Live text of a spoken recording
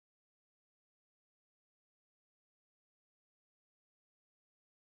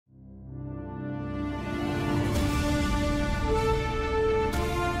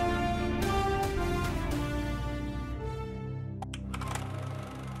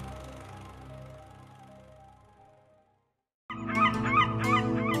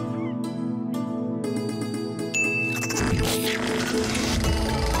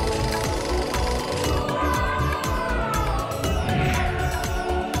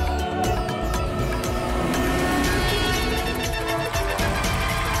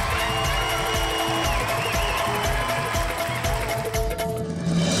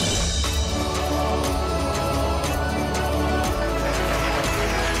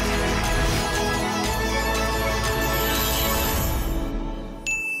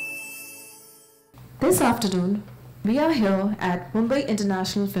This afternoon, we are here at Mumbai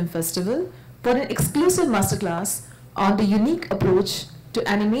International Film Festival for an exclusive masterclass on the unique approach to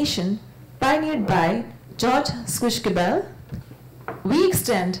animation pioneered by George Schwizgebel. We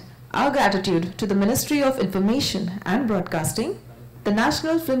extend our gratitude to the Ministry of Information and Broadcasting, the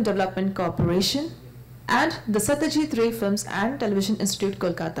National Film Development Corporation, and the Satyajit Ray Films and Television Institute,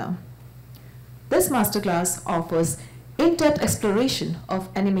 Kolkata. This masterclass offers in-depth exploration of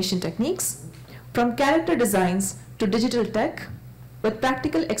animation techniques, from character designs to digital tech, with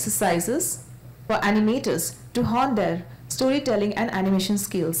practical exercises for animators to hone their storytelling and animation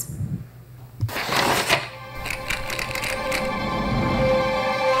skills.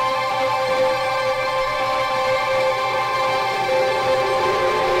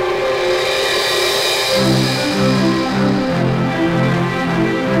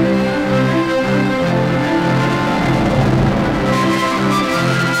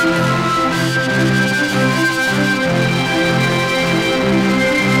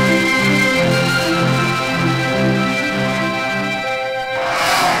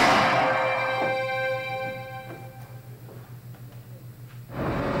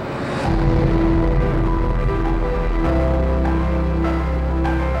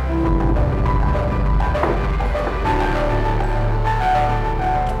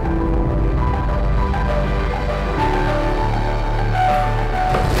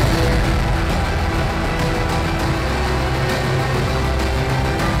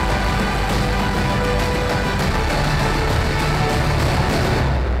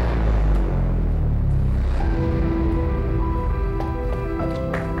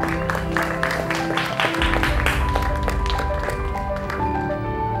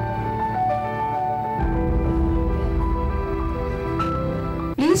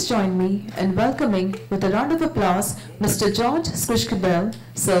 Please join me in welcoming with a round of applause Mr. George Schwizgebel,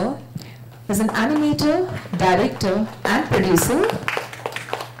 sir, is an animator, director and producer,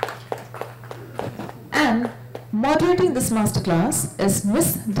 and moderating this masterclass is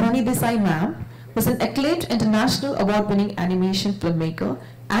Miss Dhwani Desai ma'am, who is an acclaimed international award-winning animation filmmaker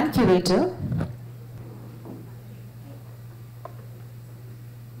and curator.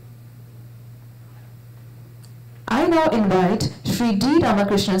 I now invite Shri D.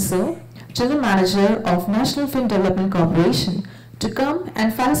 Ramakrishnan sir, General Manager of National Film Development Corporation, to come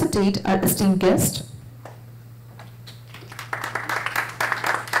and facilitate our esteemed guest.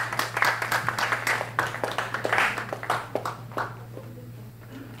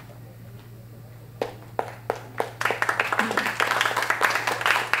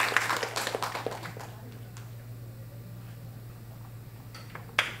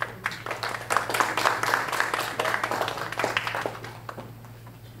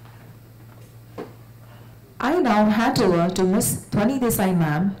 I now hand over to Miss Dhwani Desai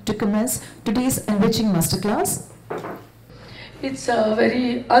ma'am to commence today's enriching masterclass. It's a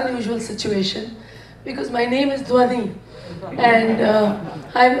very unusual situation because my name is Dhwani and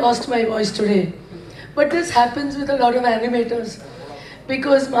I've lost my voice today. But this happens with a lot of animators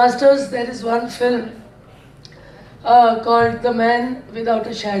because, masters, there is one film called The Man Without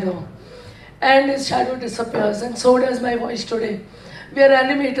a Shadow, and his shadow disappears, and so does my voice today. We are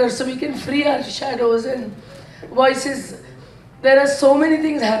animators, so we can free our shadows and voices. There are so many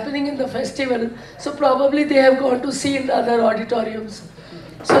things happening in the festival, so probably they have gone to see in the other auditoriums.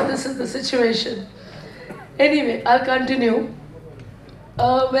 So this is the situation. Anyway, I'll continue.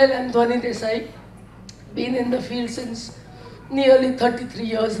 Well, I'm Dhwani Desai, been in the field since nearly 33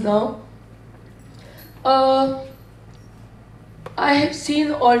 years now. I have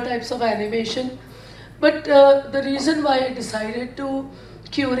seen all types of animation, but the reason why I decided to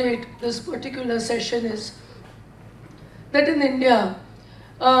curate this particular session is that in India,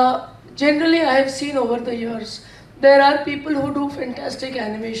 generally I have seen over the years, there are people who do fantastic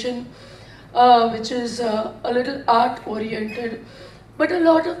animation, which is a little art-oriented, but a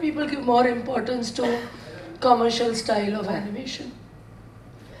lot of people give more importance to commercial style of animation.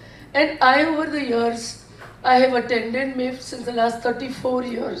 And I, over the years, I have attended MIFF since the last 34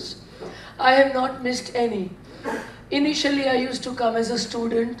 years. I have not missed any. Initially, I used to come as a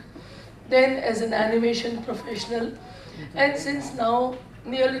student, then as an animation professional, and since now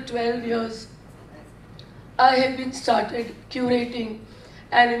nearly 12 years, I have been started curating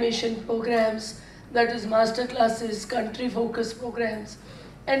animation programs, that is master classes, country focus programs,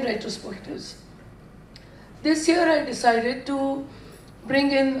 and retrospectives. This year I decided to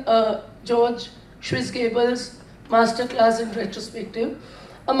bring in George Schwizgebel's master class in retrospective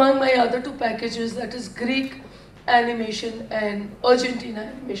among my other two packages, that is Greek animation and Argentine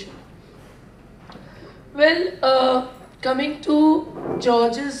animation. Well, coming to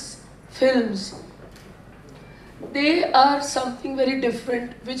George's films, they are something very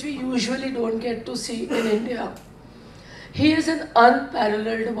different which we usually don't get to see in India. He is an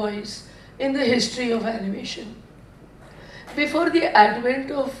unparalleled voice in the history of animation. Before the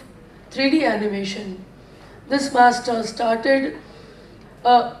advent of 3D animation, this master started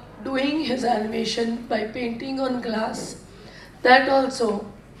doing his animation by painting on glass, that also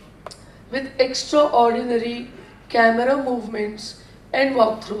with extraordinary camera movements and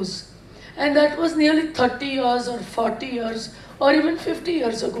walkthroughs. And that was nearly 30 years or 40 years or even 50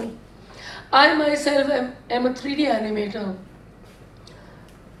 years ago. I myself am a 3D animator.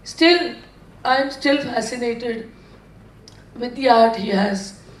 Still, I am still fascinated with the art he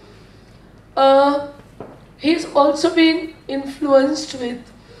has. He's also been influenced with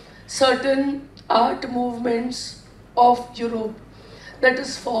certain art movements of Europe, that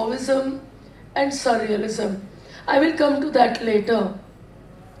is Fauvism and Surrealism. I will come to that later.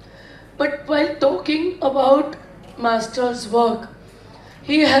 But while talking about Master's work,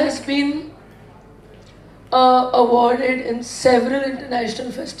 he has been awarded in several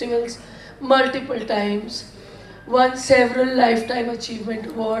international festivals multiple times, won several Lifetime Achievement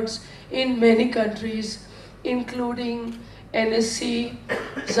Awards in many countries, including NSC,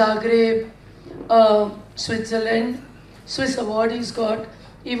 Zagreb, Switzerland, Swiss award he's got.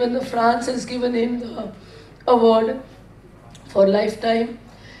 Even the France has given him the award for lifetime.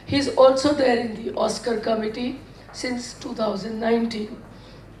 He's also there in the Oscar committee since 2019.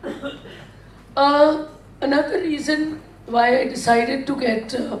 Another reason why I decided to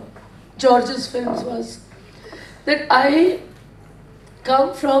get George's films was that I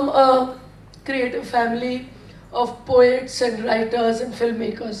come from a creative family of poets and writers and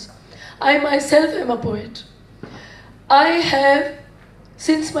filmmakers. I myself am a poet. I have,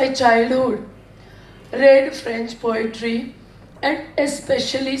 since my childhood, read French poetry and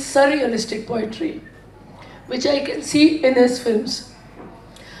especially surrealistic poetry, which I can see in his films.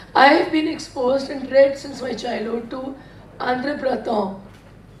 I have been exposed and read since my childhood to André Breton,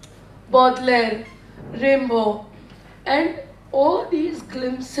 Baudelaire, Rimbaud, and all these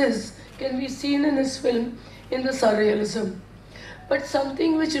glimpses can be seen in his film in the surrealism. But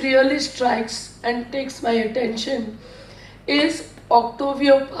something which really strikes and takes my attention is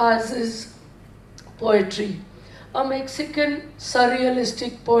Octavio Paz's poetry, a Mexican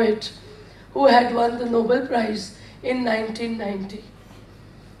surrealistic poet who had won the Nobel Prize in 1990.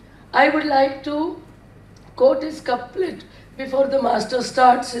 I would like to quote his couplet before the master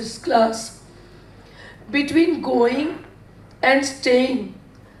starts his class. Between going and staying,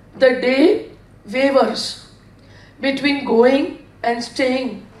 the day wavers. Between going and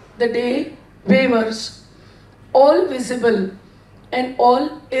staying, the day wavers. All visible and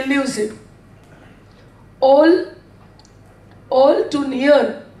all elusive. All too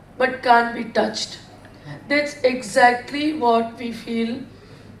near but can't be touched. That's exactly what we feel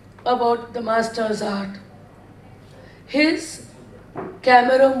about the master's art. His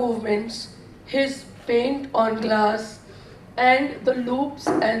camera movements, his paint on glass, and the loops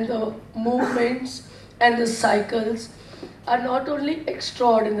and the movements and the cycles are not only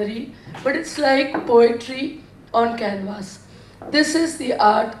extraordinary, but it's like poetry on canvas. This is the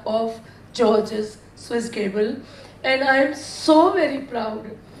art of George's Schwizgebel, and I am so very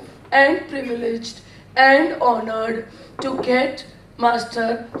proud and privileged and honored to get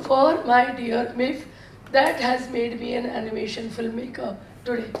Master for my dear MIFF that has made me an animation filmmaker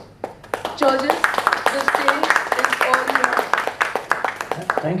today. Georges, the stage is all yours.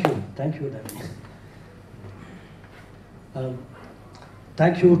 Thank you, David.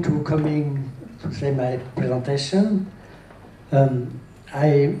 Thank you to coming to say my presentation.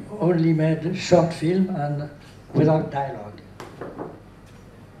 I only made a short film and without dialogue.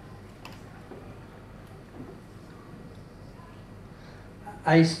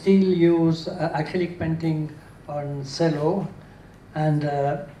 I still use acrylic painting on cello, and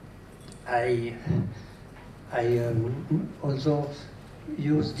I also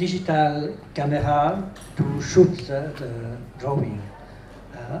use digital camera to shoot the drawing.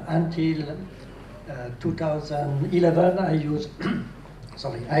 Until 2011, I use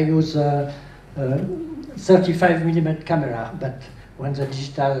I use 35mm camera, but when the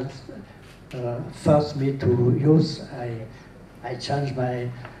digital forced me to use, I changed my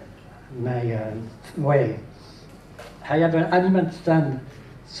way. I have an animate stand,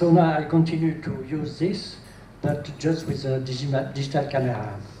 so now I continue to use this, but just with a digital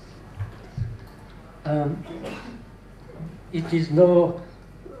camera. It is no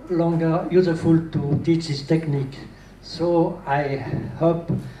longer useful to teach this technique, so I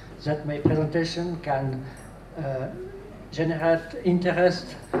hope that my presentation can generate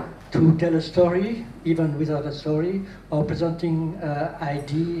interest to tell a story, even without a story, or presenting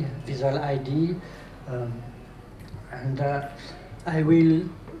ID, visual ID. And I will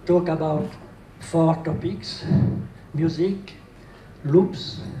talk about 4 topics: music,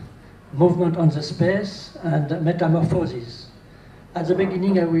 loops, movement on the space, and metamorphosis. At the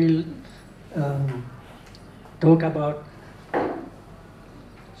beginning, I will talk about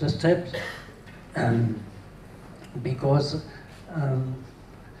the steps because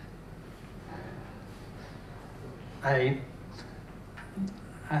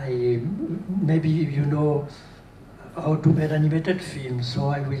maybe you know how to make animated film, so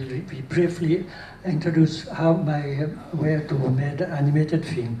I will briefly introduce my way to make animated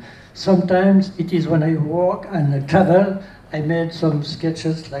film. Sometimes it is when I walk and travel, I made some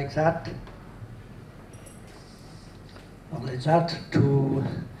sketches like that, or like that, to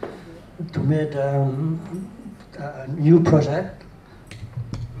make a new project,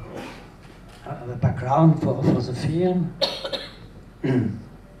 a background for the film.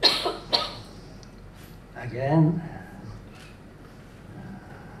 Again.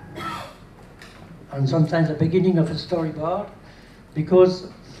 And sometimes the beginning of a storyboard, because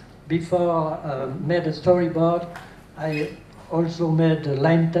before made a storyboard, I also made a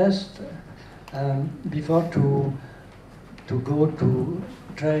line test before to go to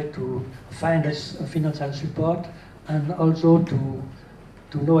try to find a financial support, and also to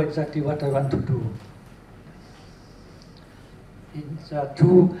know exactly what I want to do. It's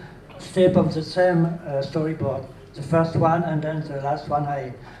 2 steps of the same storyboard. The first one and then the last one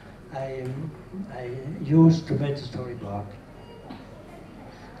I use to make the storyboard.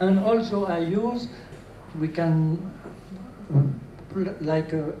 And also we can,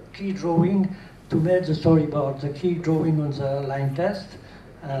 like a key drawing to make the storyboard, the key drawing on the line test.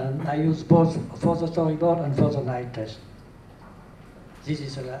 I use both for the storyboard and for the line test. This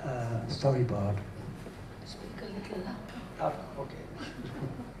is a storyboard. Speak a little louder. Oh, okay.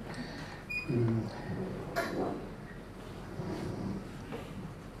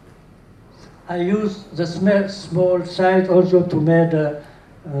 I use the small size also to make a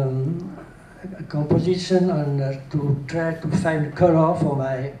composition and to try to find color for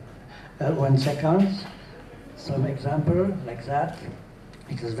my 1 second. Some example like that.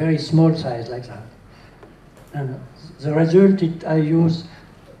 It is very small size like that. And the result, I use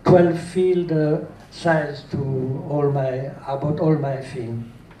 12 field size to about all my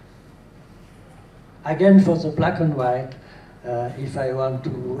film. Again, for the black and white, if I want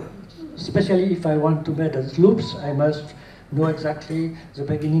to, especially if I want to make those loops, I must know exactly the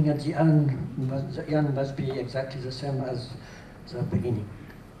beginning and the end. The end must be exactly the same as the beginning.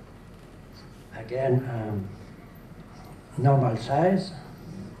 Again, normal size.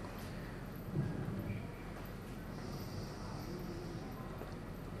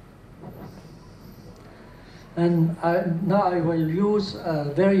 And now I will use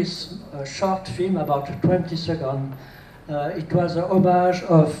a very short film, about 20 seconds. It was a homage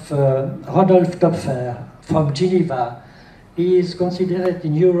of Rodolphe Töpfer from Geneva. He is considered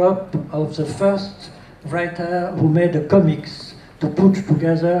in Europe of the first writer who made a comics to put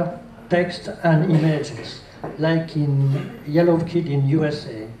together text and images, like in Yellow Kid in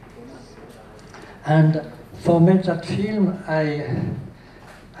USA. And for make that film, I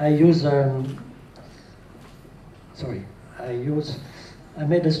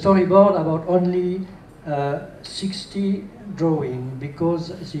made a storyboard about only 60 drawing,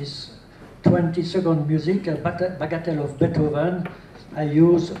 because this 20-second music, a bagatelle of Beethoven, I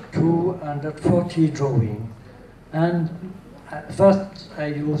use 240 drawing. And first I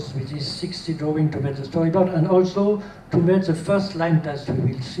use with this 60 drawing to make the storyboard, and also to make the first line test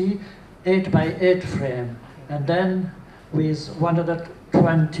we will see, 8 by 8 frame. And then with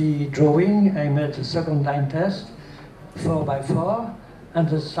 120 drawing, I made the second line test, 4 by 4, and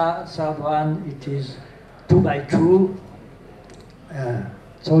the third one, it is 2 by 2.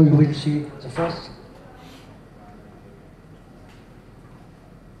 So you will see the first.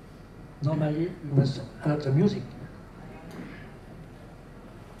 Normally, you must hear the music.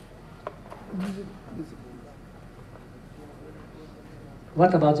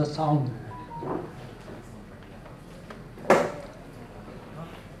 What about the sound?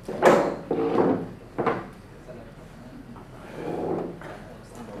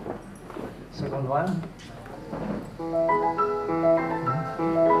 Second one.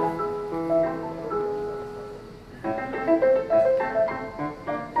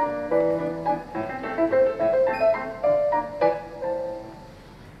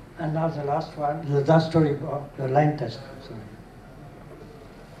 And now the last one, the last story, the line test. Sorry.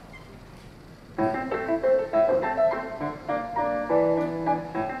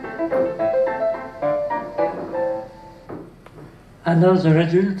 Another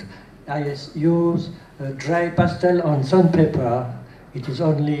result, I use a dry pastel on sandpaper. It is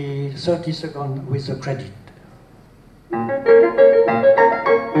only 30 seconds with the credit.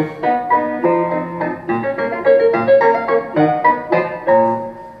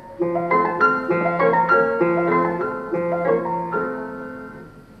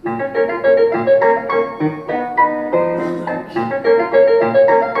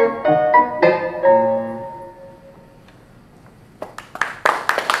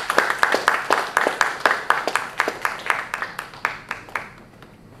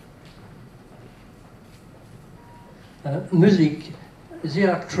 Music.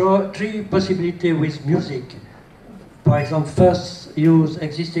 There are three possibilities with music. For example, first use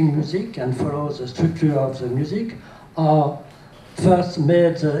existing music and follow the structure of the music, or first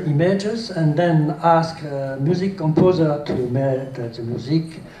make the images and then ask a music composer to make the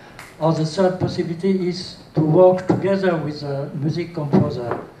music. Or the third possibility is to work together with the music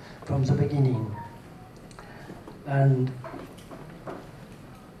composer from the beginning. And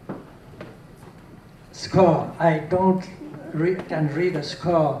score, I don't can read a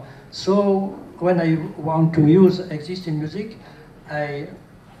score, so when I want to use existing music, I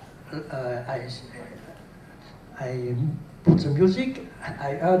put the music,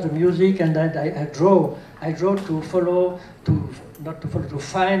 I heard the music, and then I draw. I draw to follow, to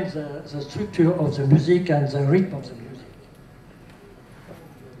find the structure of the music and the rhythm of the music.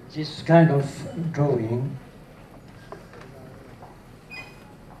 This kind of drawing.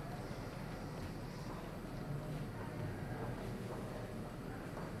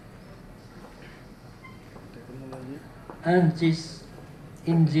 And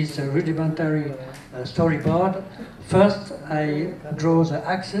in this rudimentary storyboard, first I draw the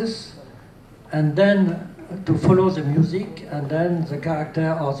axis, and then to follow the music, and then the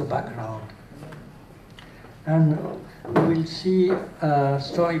character or the background. And we will see a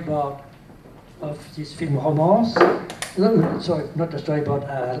storyboard of this film Romance. No, sorry, not a storyboard,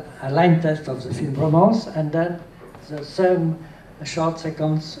 a line test of the film Romance, and then the same short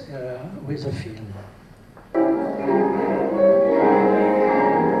sequence with the film.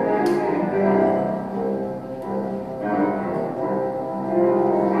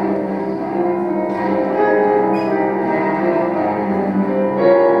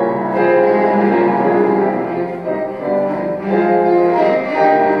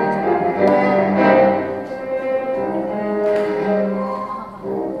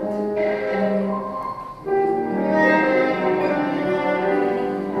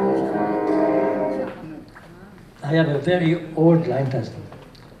 I have a very old line test.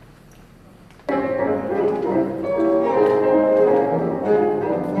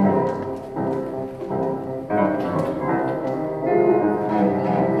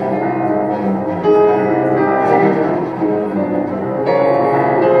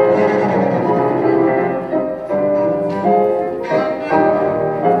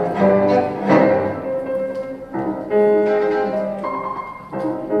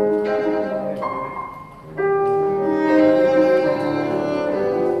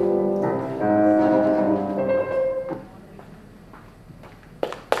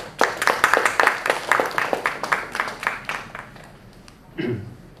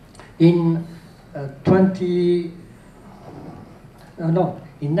 In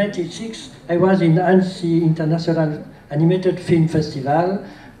in 96, I was in Annecy International Animated Film Festival,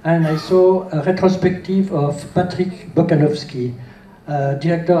 and I saw a retrospective of Patrick Bokanowski, a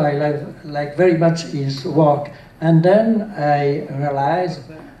director I like very much his work. And then I realized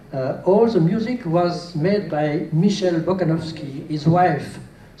all the music was made by Michel Bokanowski, his wife.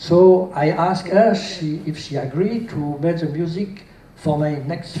 So I asked her if she agreed to make the music for my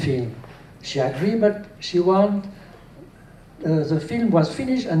next film. She agreed, but she wanted the film was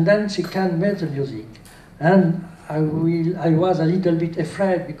finished and then she can make the music. And I was a little bit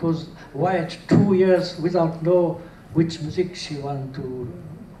afraid because wait 2 years without know which music she want to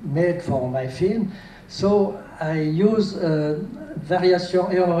make for my film. So I use Variation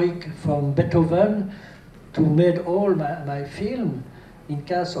Heroic from Beethoven to make all my film in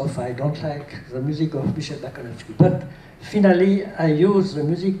case of I don't like the music of Michel Bokanowski. But finally, I use the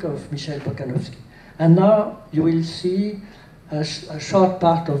music of Michel Bokanowski. And now you will see a short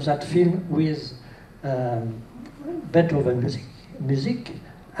part of that film with Beethoven music,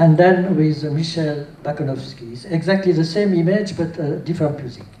 and then with Michel Bokanowski. It's exactly the same image, but different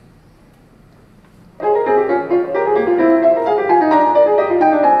music.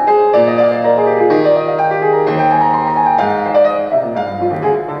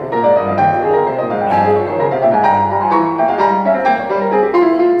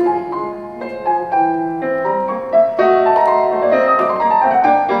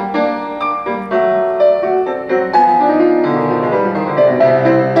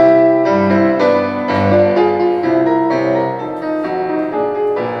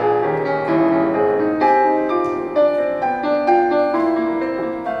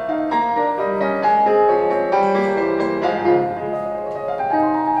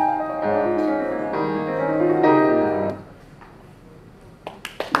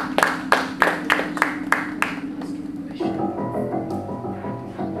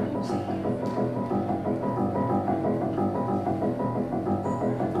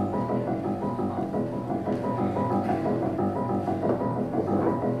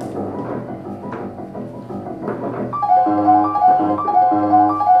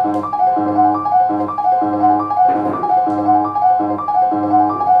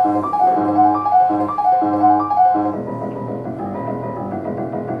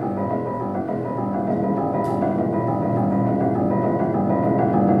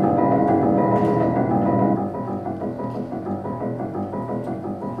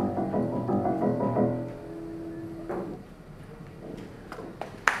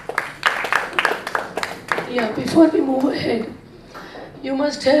 before we move ahead, you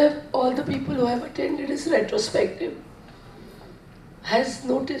must have, all the people who have attended this retrospective has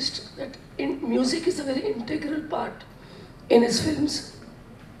noticed that music is a very integral part in his films.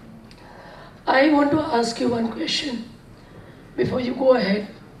 I want to ask you one question before you go ahead.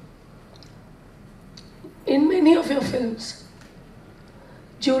 In many of your films,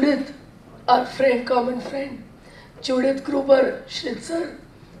 Judith, our friend, common friend, Judith Gruber Schwitzer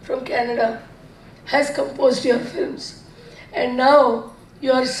from Canada, has composed your films. And now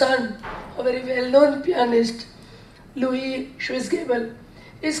your son, a very well-known pianist, Louis Schwizgebel,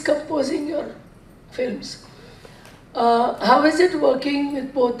 is composing your films. How is it working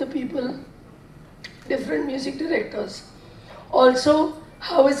with both the people, different music directors? Also,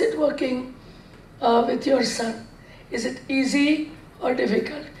 how is it working with your son? Is it easy or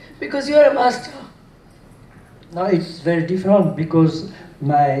difficult? Because you are a master. No, it's very different because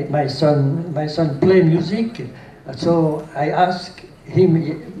my son play music, so I ask him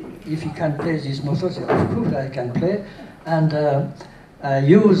if he can play this morceau. Of course I can play, and I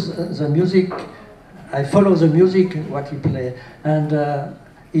use the music. I follow the music what he play, and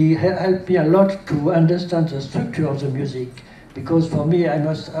he helped me a lot to understand the structure of the music. Because for me, I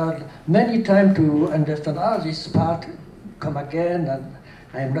must heard many times to understand, this part come again, and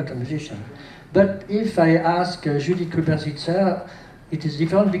I am not a musician. But if I ask Judith Gruber-Schwitzer, it is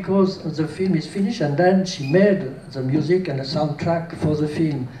different because the film is finished and then she made the music and the soundtrack for the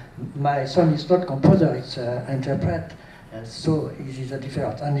film. My son is not composer, it's an interpret, and so it is a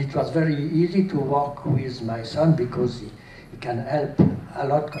difference. And it was very easy to work with my son because he can help a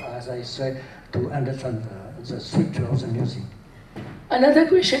lot, as I say, to understand the structure of the music. Another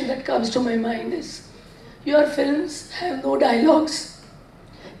question that comes to my mind is, your films have no dialogues.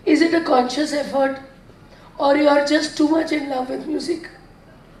 Is it a conscious effort, or you are just too much in love with music?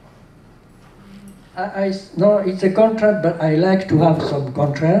 No, it's a contract, but I like to have some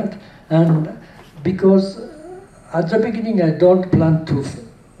content, and because at the beginning I don't plan to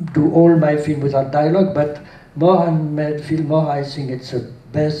do all my film without dialogue, but more handmade film, more I think it's the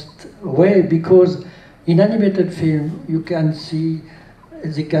best way, because in animated film you can see,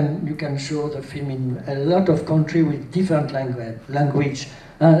 you can show the film in a lot of countries with different language.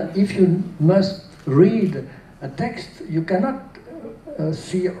 If you must read a text, you cannot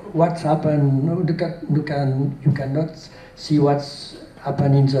see what's happened. You cannot see what's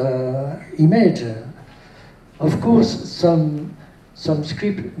happened in the image. Of course, some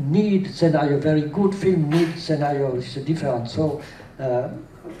script need scenario. Very good film need scenario. It's different. So I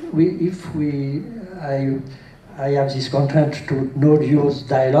have this content to not use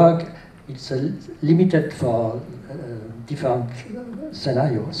dialogue. It's limited for different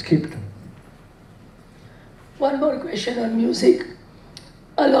scenario, script. One more question on music.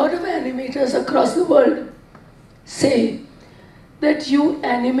 A lot of animators across the world say that you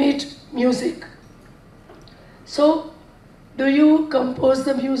animate music. So, do you compose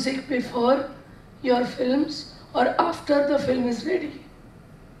the music before your films or after the film is ready?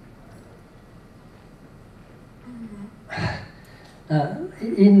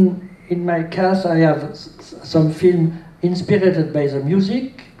 In my cast, I have some film inspired by the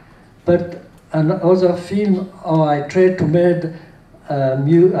music, but another film, I try to make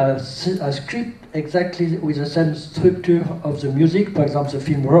a script exactly with the same structure of the music. For example, the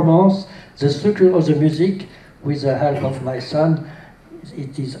film Romance, the structure of the music, with the help of my son,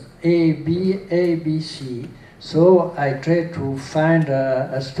 it is A, B, A, B, C. So I try to find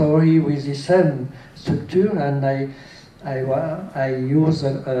a story with the same structure, and I use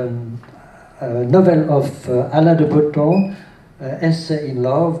a novel of Alain de Botton, Essay in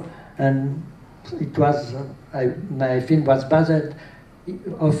Love, and it was my film was based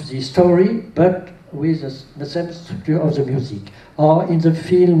of the story, but with the same structure of the music. Or in the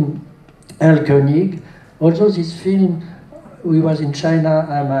film El Koenig, also this film, we was in China,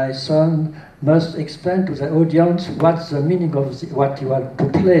 and my son must explain to the audience what's the meaning of what he want to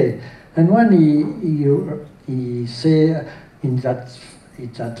play. And when he say in that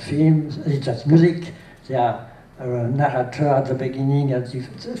film, in that music, there are a narrator at the beginning, at the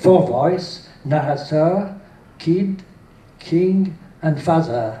four voice, narrator, kid, king, and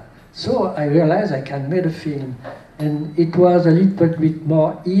father. So I realized I can make a film. And it was a little bit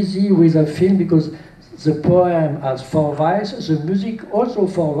more easy with a film because the poem has four voices, the music also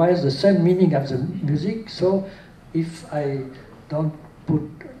four voices, the same meaning as the music. So if I don't put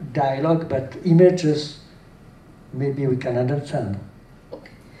dialogue but images, maybe we can understand.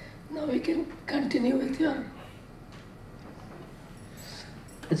 Okay, now we can continue with your...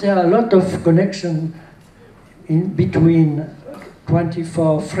 There are a lot of connection in between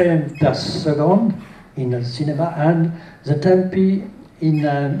 24 frames per second in a cinema, and the tempi in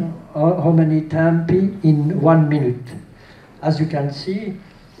how many tempi in 1 minute. As you can see,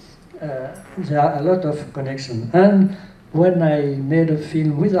 there are a lot of connection. And when I made a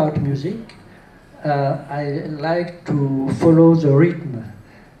film without music, I like to follow the rhythm.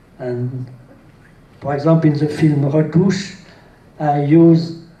 And for example, in the film Retouche, I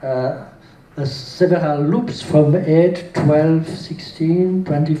use several loops from 8, 12, 16,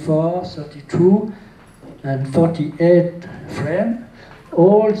 24, 32, and 48 frame.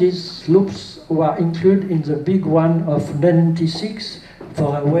 All these loops were included in the big one of 96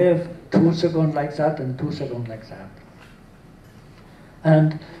 for a wave 2 seconds like that and 2 seconds like that.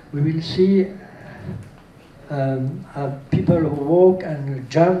 And we will see people who walk and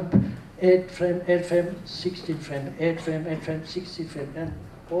jump 8 frame, 8 frame, 16 frame, 8 frame, 8 frame, 16 frame, and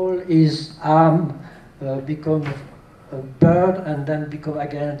all his arm become a bird and then become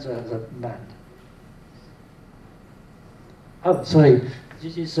again the man. Oh, sorry,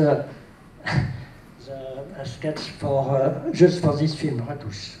 this is a sketch for just for this film,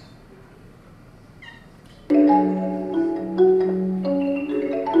 Retouche.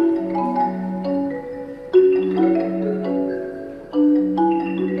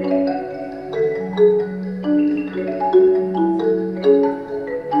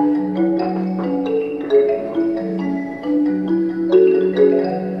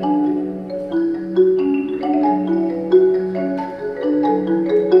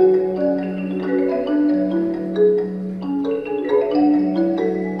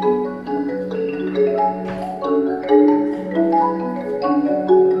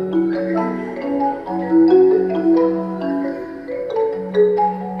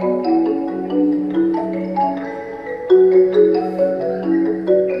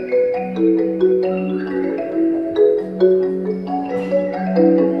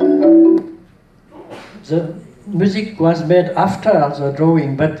 The music was made after the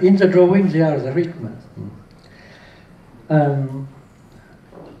drawing, but in the drawing there are the rhythm.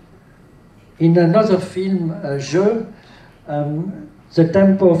 In another film, Jeu, the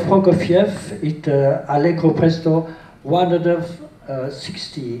tempo of Prokofiev is Allegro Presto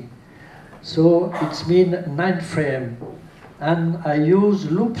 160. So it's mean 9 frame. And I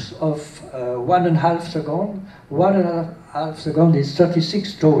use loops of 1.5 seconds. 1.5 seconds is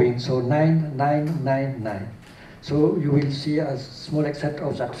 36 drawings, so 9, 9, 9, 9. So you will see a small excerpt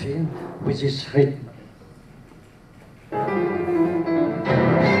of that film with this rhythm.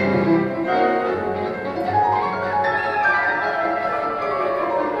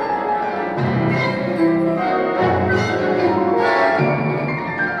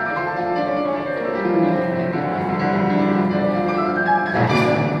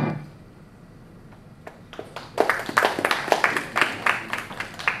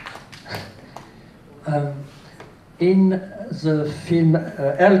 In the film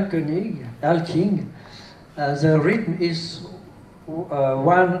El King, the rhythm is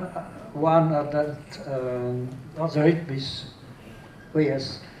the rhythm is, oh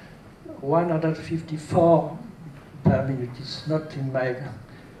yes, 154 per minute. It's not in my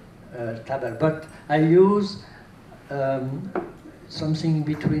table, but I use something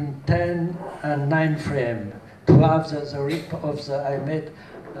between 10 and 9 frame to have the rhythm of the, I made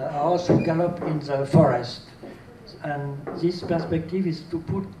a horse who gallop in the forest. And this perspective is to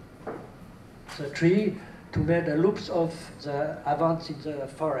put the tree to make the loops of the advance in the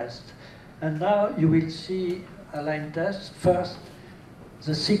forest. And now you will see a line test. First,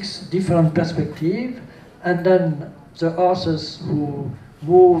 the 6 different perspectives, and then the horses who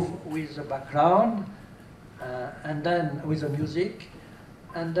move with the background, and then with the music,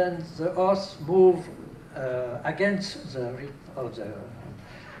 and then the horse move against the rhythm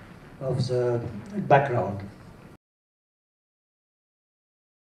of the background.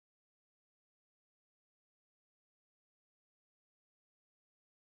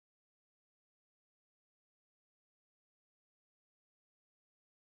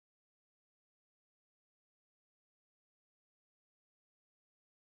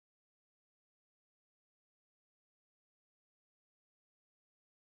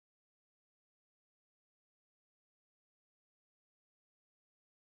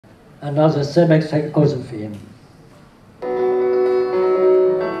 And now the same exact other film.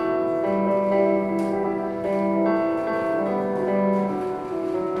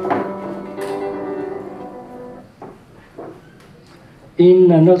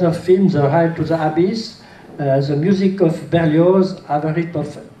 In another film, The Ride to the Abyss, the music of Berlioz have a rhythm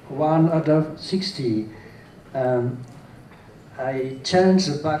of 160. I change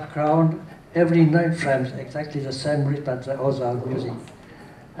the background every 9 frames, exactly the same rhythm as the other music.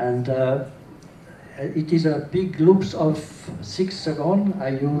 And it is a big loops of 6 seconds. I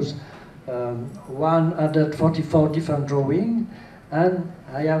use 144 different drawing, and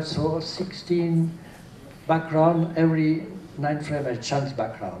I have so 16 background. Every 9 frames I change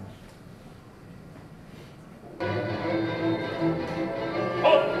background.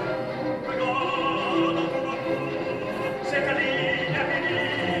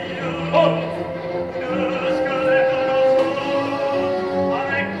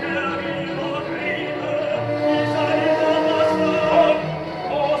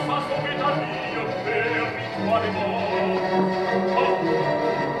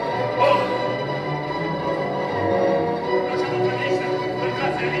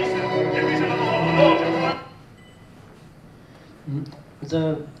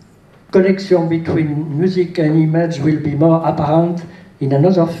 The connection between music and image will be more apparent in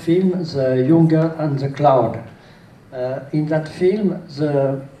another film, The Younger and the Cloud. In that film,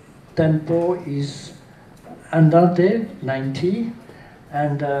 the tempo is andante, 90,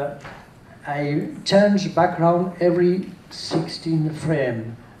 and I change background every 16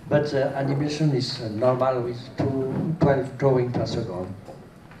 frames, but the animation is normal with 12 drawings per second.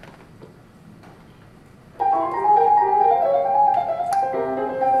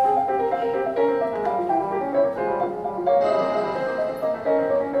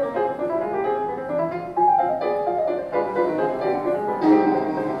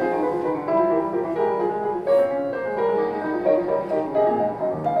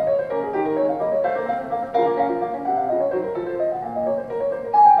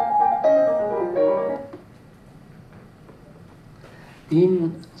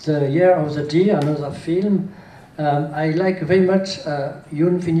 In The Year of the Deer, another film, I like very much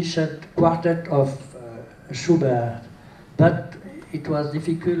unfinished quartet of Schubert, but it was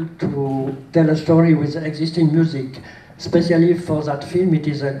difficult to tell a story with existing music. Especially for that film, it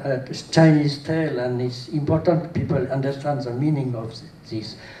is a Chinese tale, and it's important people understand the meaning of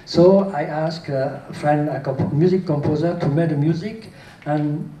this. So I asked a friend, a music composer, to make the music,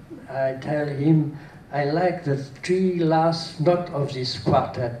 and I tell him, I like the 3 last notes of this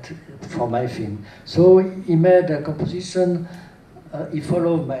quartet for my film. So he made a composition, he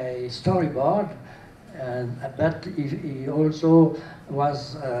followed my storyboard, but he also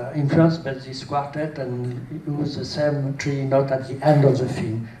was influenced by this quartet and used the same 3 notes at the end of the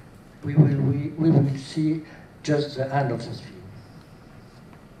film. We will see just the end of the film.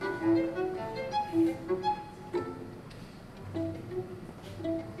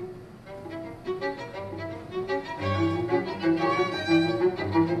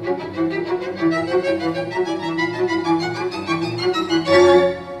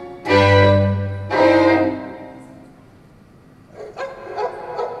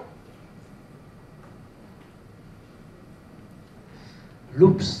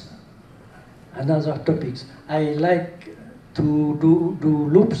 Loops, another topic. I like to do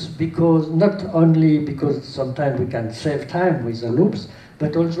loops because not only because sometimes we can save time with the loops,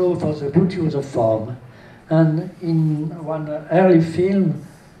 but also for the beauty of the form. And in one early film,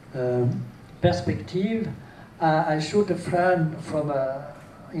 Perspective, I shoot a friend from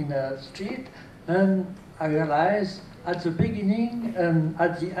in a street, and I realize at the beginning and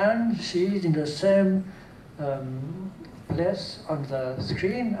at the end she is in the same place on the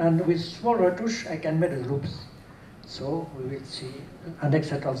screen, and with small retouch I can make the loops. So we will see an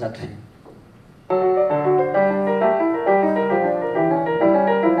excerpt of that film.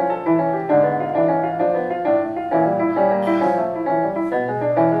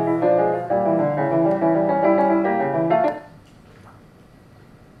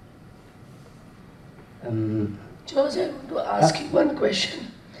 George, I want to ask you one question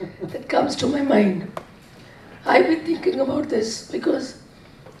that comes to my mind. I've been thinking about this because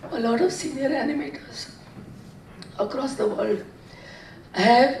a lot of senior animators across the world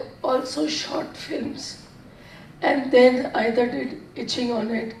have also shot films and then either did etching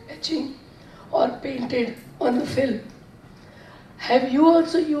or painted on the film. Have you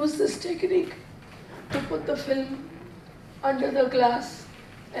also used this technique to put the film under the glass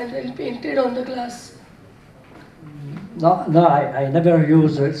and then painted on the glass? No, I never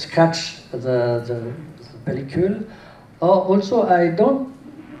use scratch the pellicule. Also,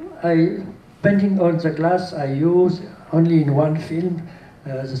 painting on the glass I use only in one film,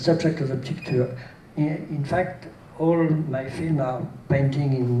 the subject of the picture. In fact, all my films are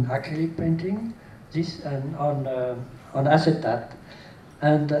painting in acrylic painting, this and on acetate.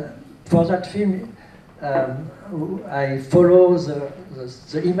 And for that film, I follow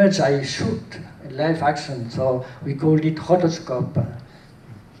the image I shoot, live action, so we called it rotoscope.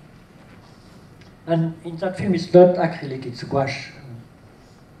 And in that film it's not acrylic, it's gouache.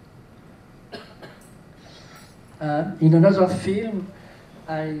 In another film,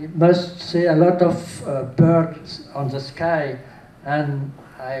 I must say a lot of birds on the sky, and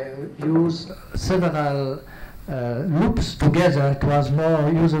I use several loops together. It was more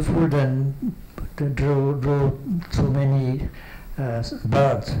useful than to draw so many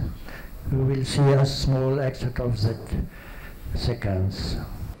birds. We will see a small excerpt of that sequence.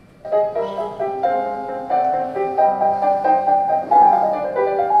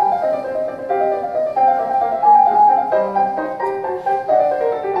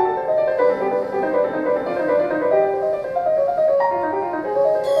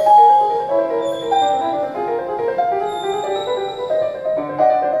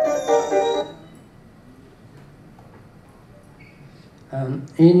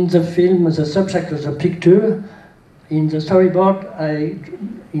 In the film, the subject of the picture, in the storyboard,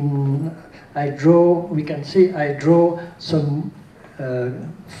 I draw. We can see I draw some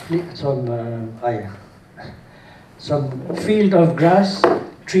field of grass,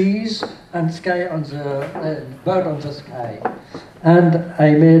 trees, and sky on the bird on the sky. And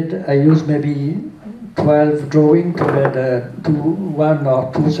I used maybe 12 drawing to make 1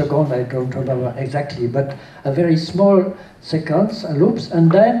 or 2 seconds, I don't remember exactly, but a very small sequence, loops,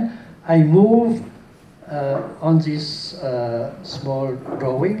 and then I move on this small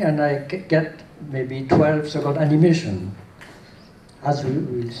drawing, and I get maybe 12-second animation, as we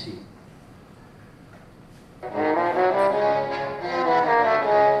will see.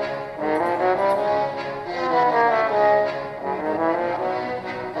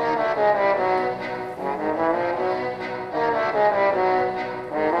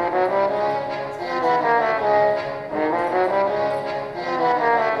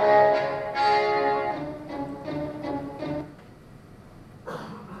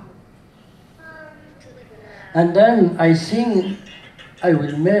 And then I think I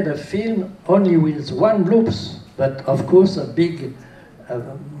will make a film only with 1 loops, but of course a big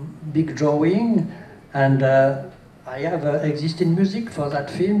drawing, and I have existing music for that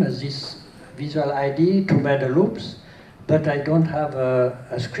film, this visual idea to make the loops, but I don't have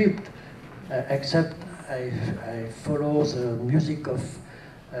a script, except I follow the music of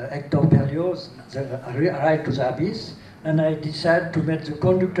Hector Berlioz, the Ride to the Abyss, and I decided to make the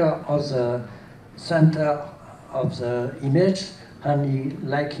conductor of the center of the image, and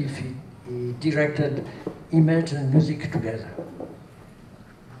like if he directed image and music together.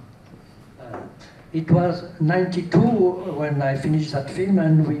 It was 92 when I finished that film,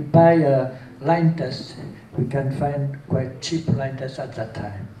 and we buy a line test. We can find quite cheap line tests at that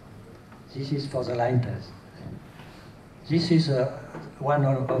time. This is for the line test. This is one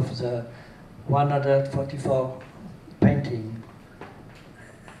of the 144 painting.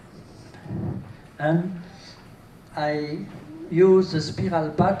 And I use the spiral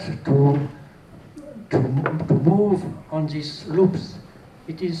path to move on these loops.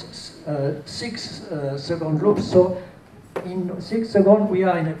 It is 6-second loops, so in 6 seconds we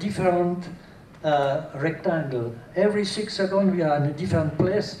are in a different rectangle. Every 6 seconds we are in a different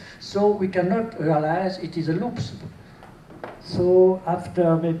place, so we cannot realize it is a loop. So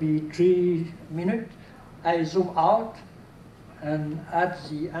after maybe 3 minutes, I zoom out, and at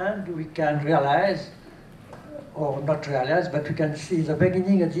the end we can realize, or not realize, but we can see the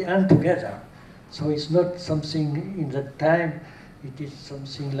beginning and the end together. So it's not something in the time, it is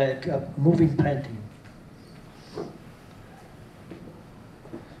something like a moving painting.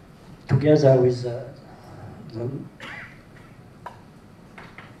 Together with the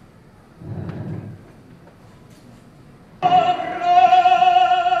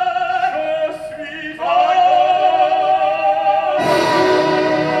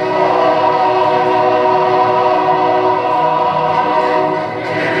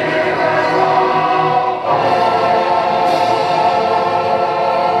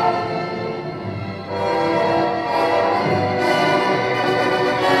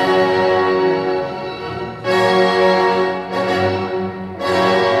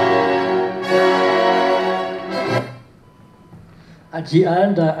At the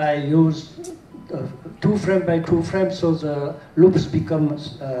end, I use 2 frame by 2 frames, so the loops become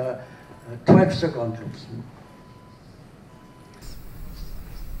 12-second loops.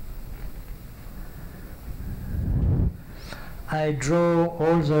 I draw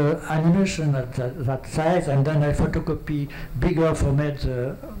all the animation at that size, and then I photocopy bigger for make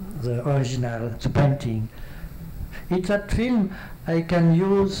the original, the painting. In that film, I can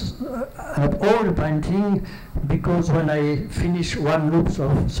use all painting, because when I finish 1 loop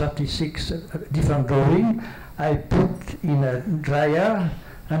of 36 different drawing, I put in a dryer,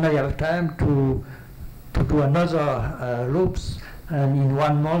 and I have time to do another loops, and in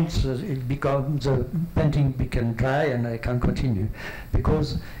 1 month the painting became dry and I can continue,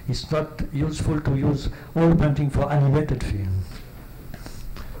 because it's not useful to use all painting for animated film.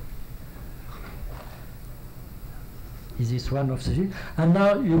 Is this one of the, and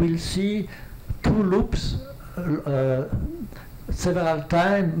now you will see 2 loops several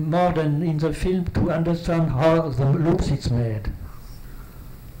times, more than in the film, to understand how the loops is made.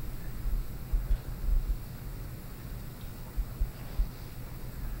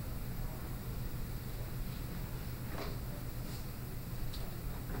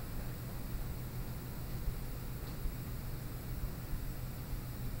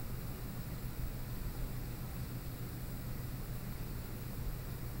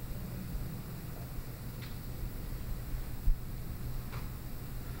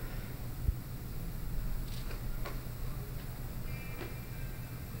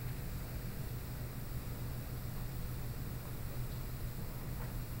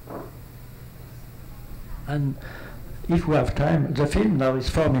 And if we have time, the film now is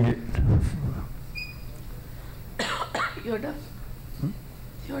 4 minutes. You're done?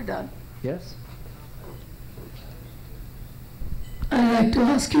 You're done. Yes? I'd like to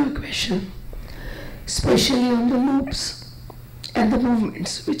ask you a question, especially on the loops and the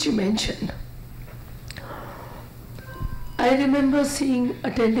movements which you mentioned. I remember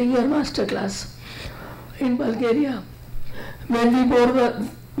attending your masterclass in Bulgaria when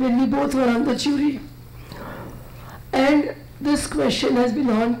we both were on the jury. And this question has been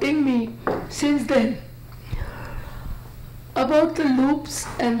haunting me since then, about the loops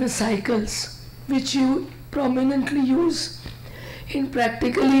and the cycles which you prominently use in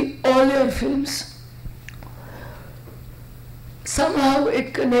practically all your films. Somehow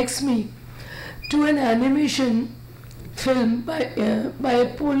it connects me to an animation film by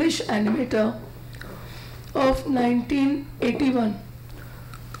a Polish animator of 1981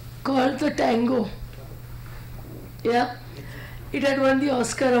 called The Tango. Yeah, it had won the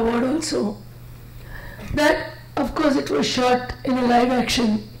Oscar award also. That, of course, it was shot in a live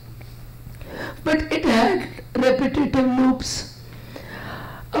action, but it had repetitive loops.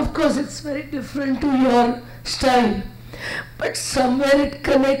 Of course, it's very different to your style, but somewhere it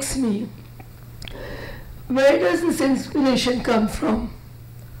connects me. Where does this inspiration come from?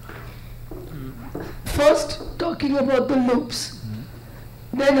 First, talking about the loops,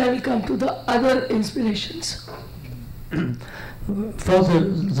 then I will come to the other inspirations. For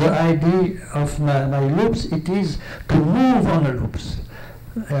the idea of my loops, it is to move on the loops.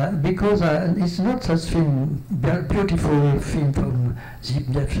 Because it's not such film, beautiful film from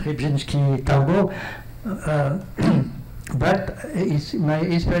Schwizgebel Tango, but my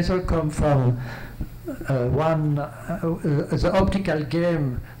inspiration comes from the optical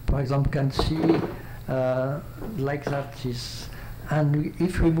game, for example, can see like that. And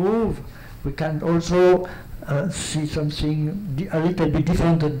if we move, we can also see something a little bit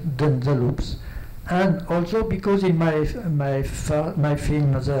different than the loops. And also because in my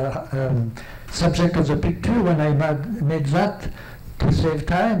film, the subject of the picture, when I made that to save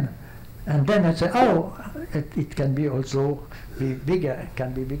time, and then I say, oh, it can be also bigger,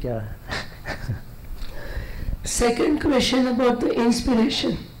 can be bigger. Second question about the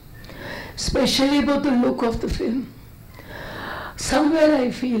inspiration, especially about the look of the film. Somewhere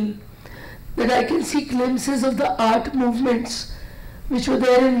I feel that I can see glimpses of the art movements which were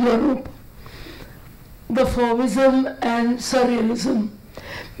there in Europe, the Fauvism and Surrealism,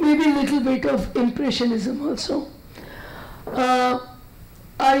 maybe a little bit of Impressionism also.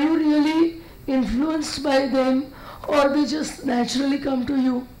 Are you really influenced by them, or they just naturally come to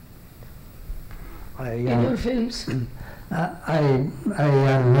you in your films? I am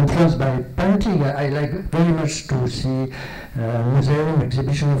influenced by painting. I like very much to see museum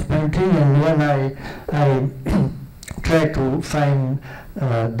exhibition of painting, and when I try to find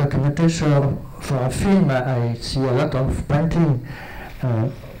documentation for a film, I see a lot of painting.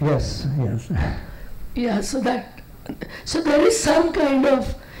 Yes. Yeah, so there is some kind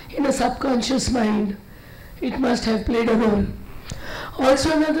of, in a subconscious mind, it must have played a role.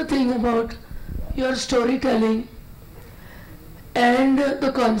 Also, another thing about your storytelling and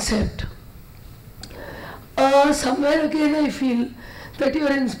the concept. Somewhere again I feel that you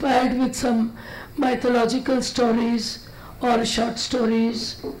are inspired with some mythological stories or short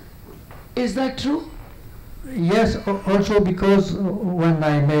stories. Is that true? Yes, also because when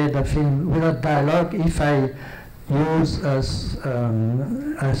I made a film without dialogue, if I use a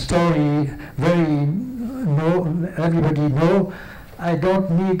story everybody know, I don't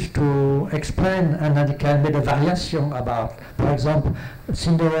need to explain, and I can make a variation about. For example,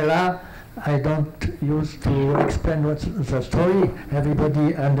 Cinderella I don't use to explain what's the story.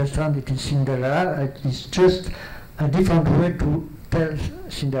 Everybody understands it is Cinderella. It is just a different way to tell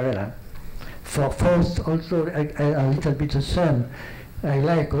Cinderella. For Faust also a little bit the same. I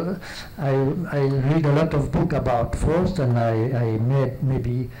read a lot of books about Faust, and I made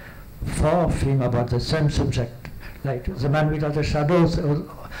maybe 4 films about the same subject. Like The Man Without the Shadows,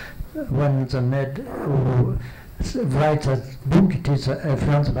 when the maid who writes a book, it is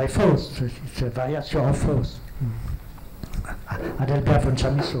influenced by Faust. It's a variation of Faust. Adelbert von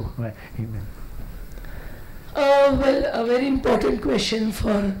Chamisso. Well, a very important question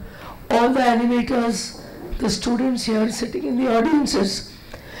for all the animators, the students here sitting in the audiences.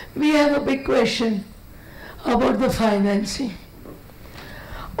 We have a big question about the financing.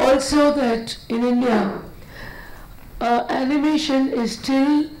 Also that in India, animation is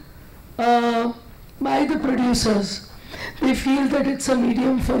still by the producers. They feel that it's a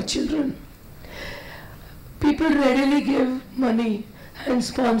medium for children. People readily give money, and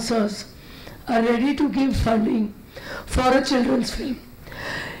sponsors are ready to give funding for a children's film.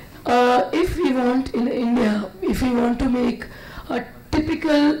 If we want in India, if we want to make a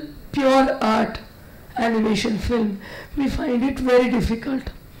typical pure art animation film, we find it very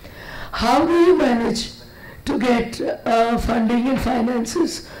difficult. How do you manage to get funding and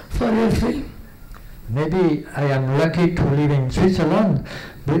finances for your film? Maybe I am lucky to live in Switzerland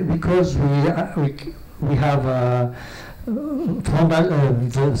because we have the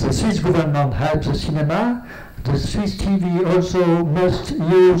Swiss government helps the cinema. The Swiss TV also must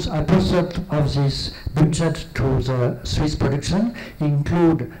use a percent of this budget to the Swiss production,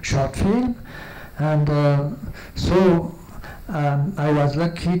 include short film, and so I was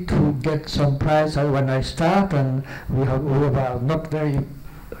lucky to get some prize when I start, and we were not a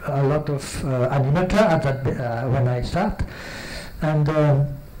lot of animator at that when I start, and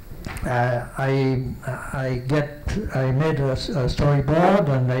I made a storyboard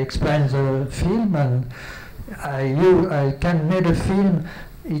and I explained the film, and I can make a film.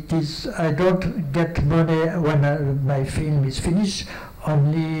 I don't get money when my film is finished,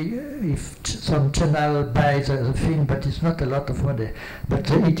 only if some channel buys the film, but it's not a lot of money.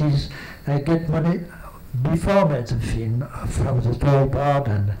 But I get money before I make the film from the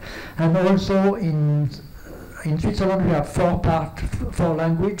storyboard, and also in Switzerland we have 4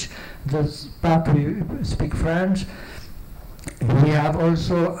 language. The part we speak French. We have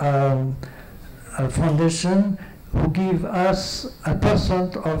also a foundation who give us a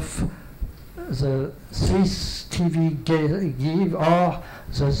percent of the Swiss TV give or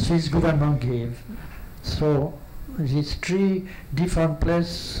the Swiss government give. So these 3 different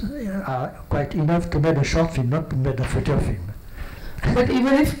places are quite enough to make a short film, not to make a feature film. But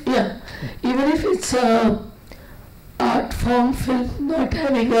even if it's a art form film, not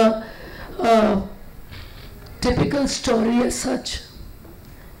having a typical story as such.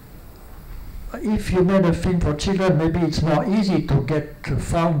 If you made a film for children, maybe it's more easy to get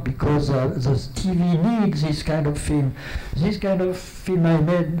found because the TV needs this kind of film. This kind of film I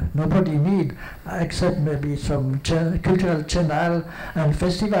made, nobody need, except maybe some cultural channel and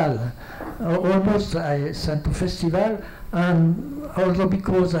festival. Almost I sent to festival, and also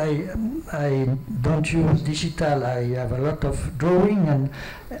because I don't use digital, I have a lot of drawing, and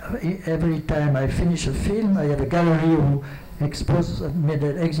every time I finish a film, I have a gallery who made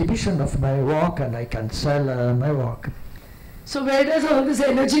an exhibition of my work, and I can sell my work. So where does all this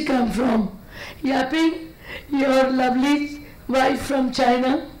energy come from? Yapping, your lovely wife from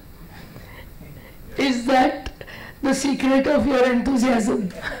China? Is that the secret of your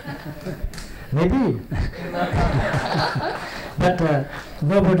enthusiasm? Maybe. But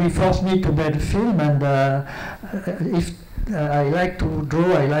nobody forced me to make a film, and if I like to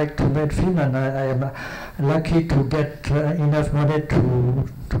draw, I like to make film, and I am lucky to get enough money to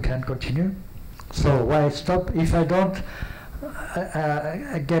can continue. So why stop? If I don't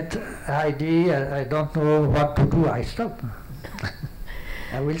get idea, I don't know what to do, I stop.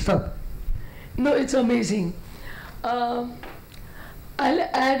 I will stop. No, it's amazing. I'll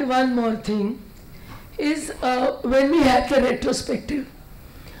add one more thing, is when we had the retrospective,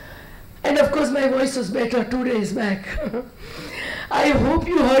 and of course my voice was better 2 days back. I hope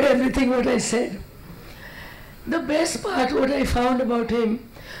you heard everything what I said. The best part what I found about him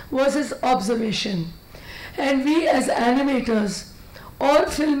was his observation. And we as animators or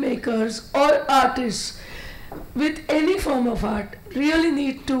filmmakers or artists with any form of art really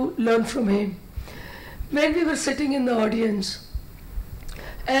need to learn from him. When we were sitting in the audience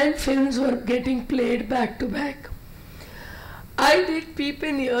and films were getting played back to back, I did peep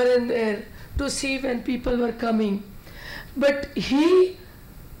in here and there to see when people were coming, but he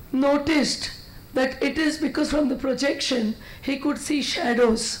noticed that it is because from the projection he could see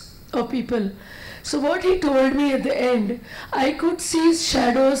shadows of people. So what he told me at the end, I could see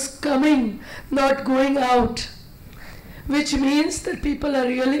shadows coming, not going out, which means that people are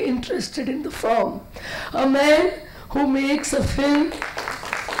really interested in the form. A man who makes a film,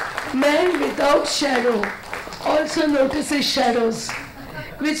 man without shadow, also notices shadows,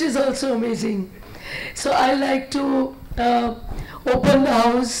 which is also amazing. So I like to open the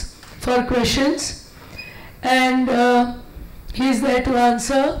house for questions, and he's there to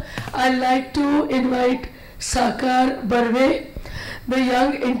answer. I'd like to invite Sakar Barve, the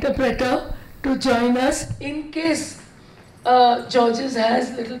young interpreter, to join us in case Georges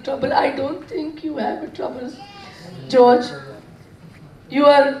has little trouble. I don't think you have a trouble, George. You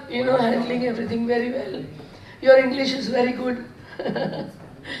are, handling everything very well. Your English is very good.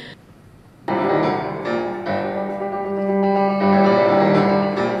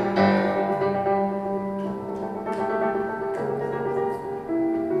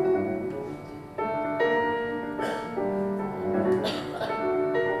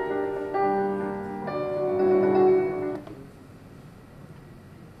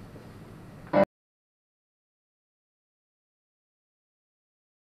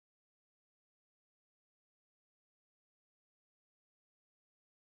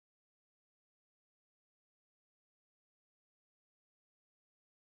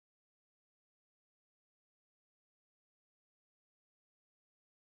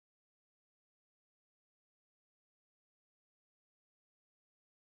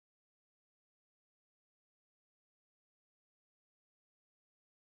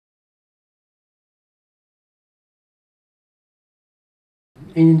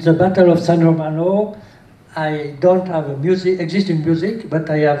 In the Battle of San Romano, I don't have existing music, but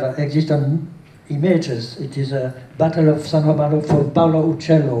I have existing images. It is a Battle of San Romano for Paolo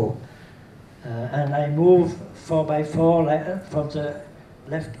Uccello. And I move 4x4 from the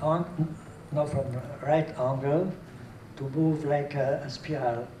left angle, no, from the right angle, to move like a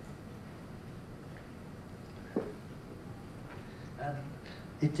spiral. And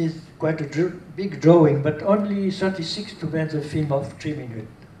it is quite a big drawing, but only 36 to make the film of 3 minutes.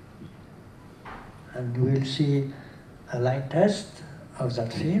 And we'll see a line test of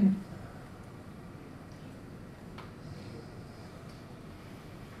that film.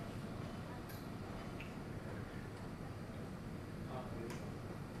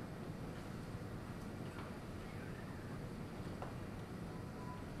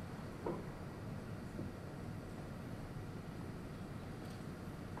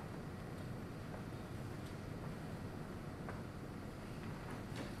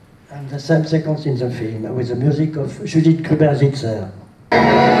 And the same sequence in the film with the music of Judith Gruber-Zitzer.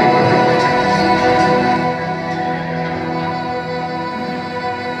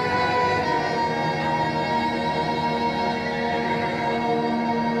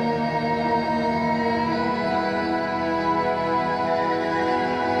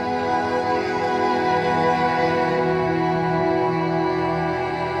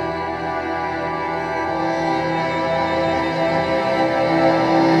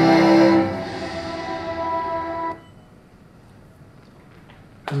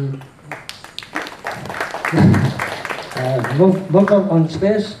 Movement on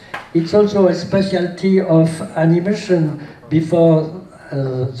space, it's also a specialty of animation before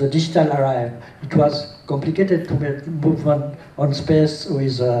the digital arrived. It was complicated to make movement on space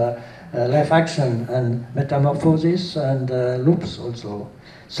with live action and metamorphosis and loops also.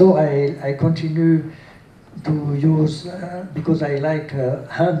 So I continue to use, because I like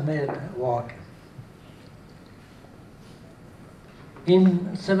handmade work.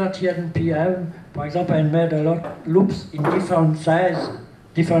 In 7 p.m., for example, I made a lot of loops in different size,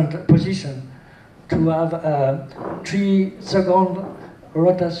 different position, to have a 3-second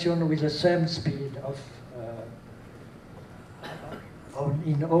rotation with the same speed of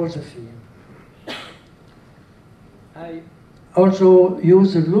in all the film. I also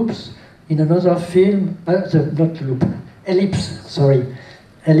use the loops in another film, ellipse,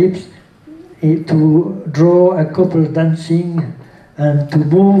 to draw a couple dancing and to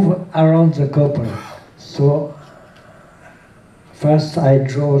move around the couple. So first I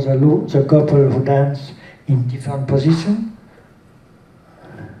draw the couple who dance in different positions.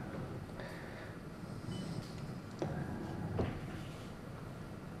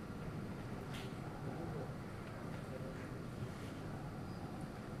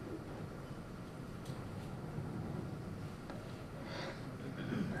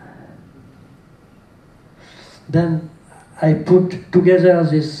 Then I put together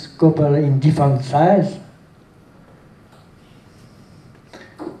this couple in different size,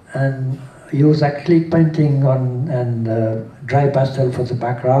 and use acrylic painting on and dry pastel for the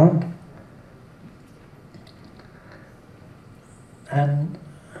background. And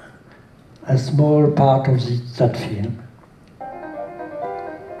a small part of that film.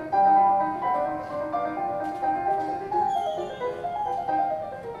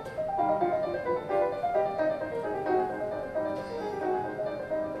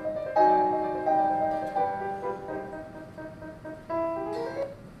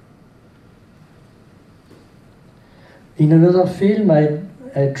 In another film, I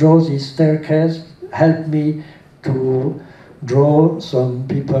draw this staircase, helped me to draw some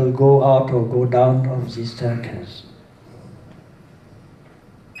people go out or go down of this staircase.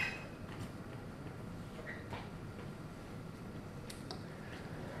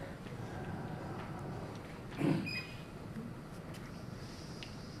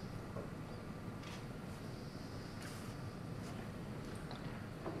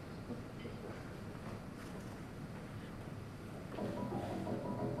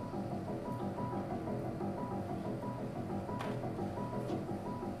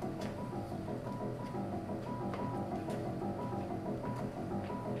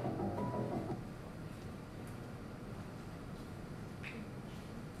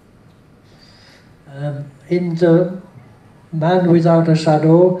 In the Man Without a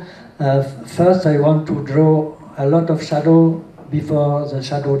Shadow, first I want to draw a lot of shadow before the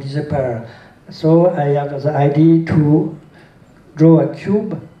shadow disappears. So I have the idea to draw a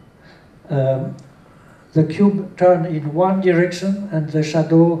cube. The cube turn in one direction and the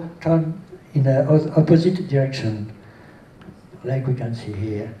shadow turn in an opposite direction, like we can see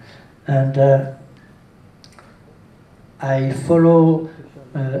here. And I follow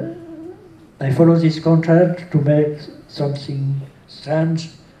this contrast to make something strange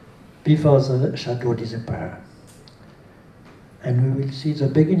before the shadow disappears. And we will see the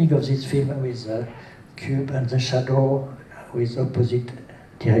beginning of this film with the cube and the shadow with opposite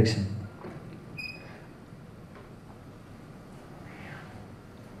direction.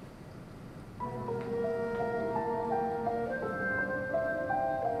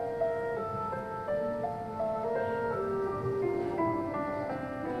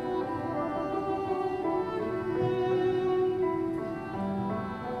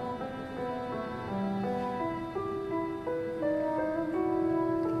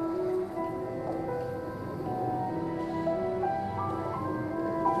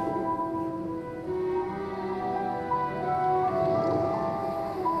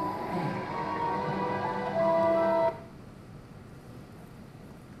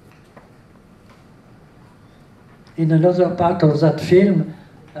 In another part of that film,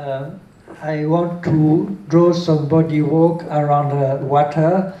 I want to draw somebody walk around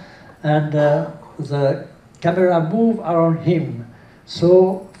water, and the camera move around him.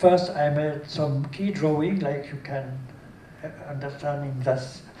 So first I made some key drawing, like you can understand in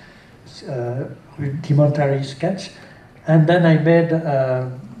this rudimentary sketch, and then I made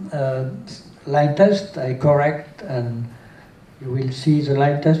a line test. I correct, and you will see the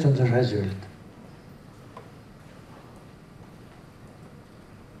line test and the result.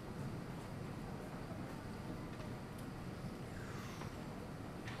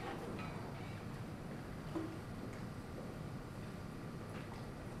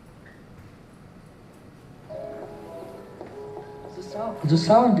 The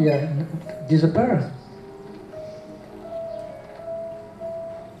sound, yeah, disappears.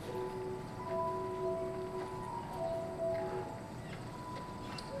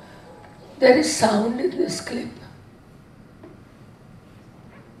 There is sound in this clip.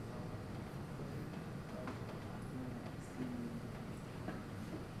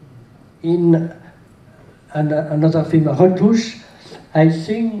 In another film, Retouche, I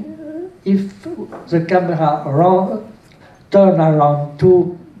think if the camera turn around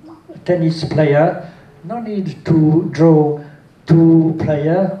two tennis players, no need to draw two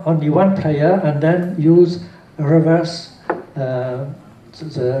players, only one player, and then use reverse, the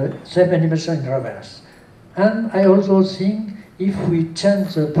same animation in reverse. And I also think if we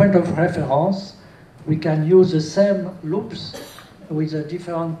change the point of reference, we can use the same loops with a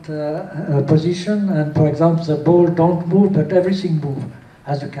different position, and for example, the ball don't move, but everything moves,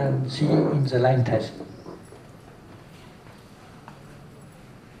 as you can see in the line test.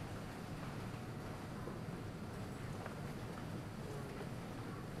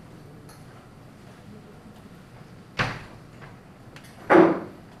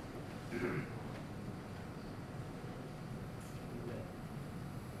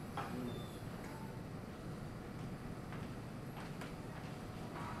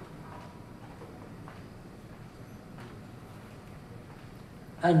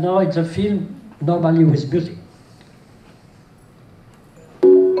 and now it's a film normally with music.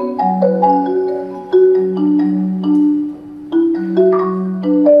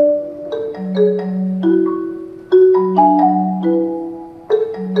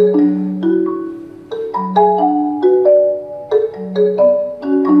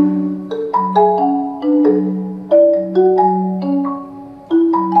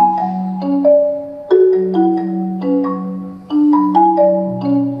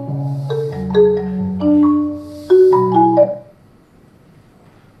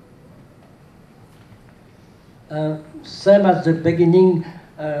 Same as the beginning,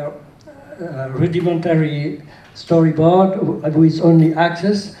 rudimentary storyboard with only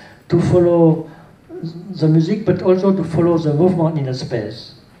access to follow the music, but also to follow the movement in a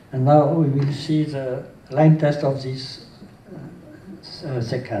space. And now we will see the line test of this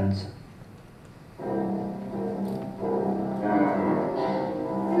sequence.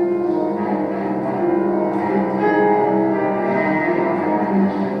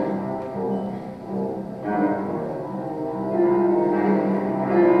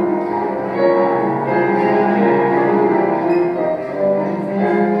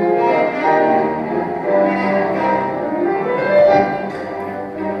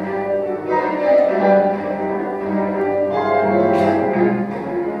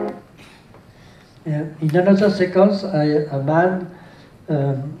 In another sequence, a man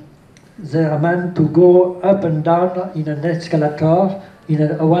to go up and down in an escalator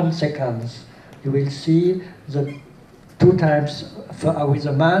in 1 second. You will see the 2 times with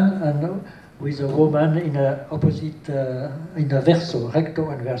a man and with a woman in a opposite, in a verso, recto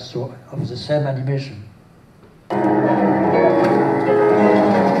and verso of the same animation.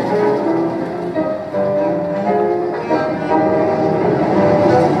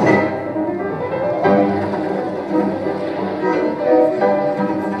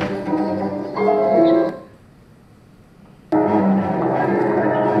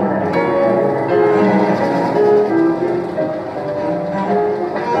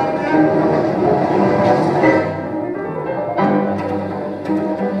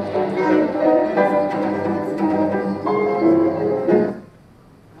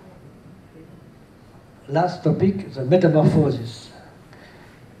 Last topic, the metamorphosis.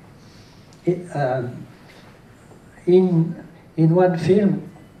 In one film,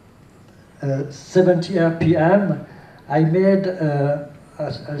 70 RPM, I made a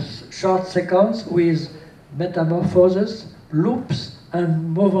short sequence with metamorphosis, loops,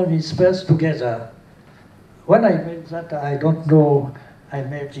 and movement in space together. When I made that, I don't know I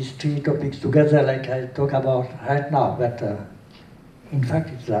made these 3 topics together like I talk about right now, but in fact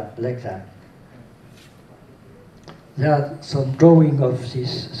it's like that. There are some drawing of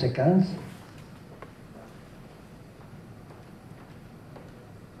this sequence.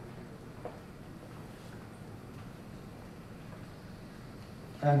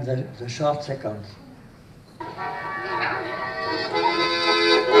 And the short sequence.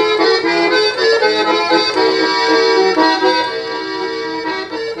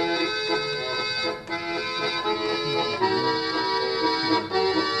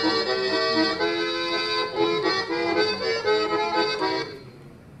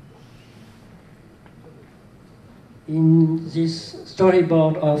 In this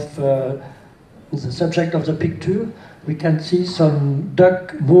storyboard of the subject of the picture, we can see some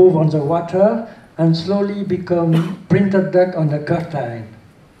duck move on the water and slowly become printed duck on the curtain.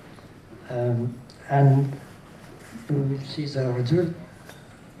 And we will see the result.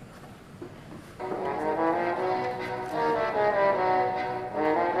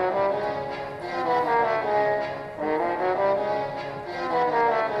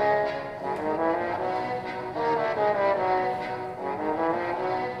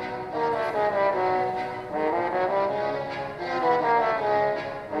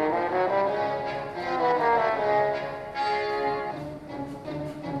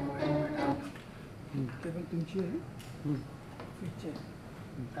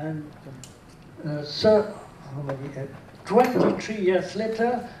 And so, 23 years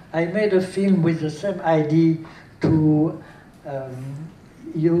later, I made a film with the same idea to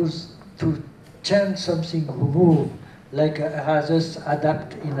to change something to move, like others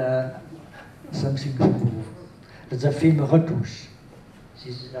adapt in something to move. The film Retouche.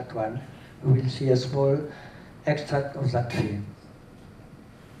 This is that one. We will see a small extract of that film.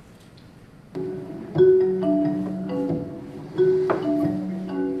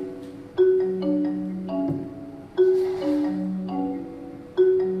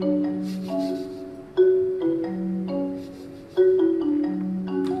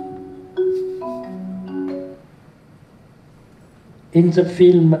 in the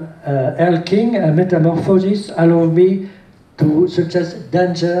film El King, Metamorphosis, allowed me to suggest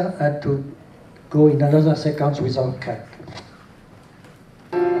danger and to go in another sequence without cut.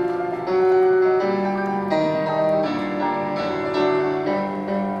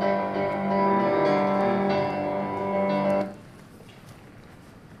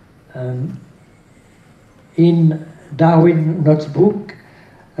 In Darwin notebook,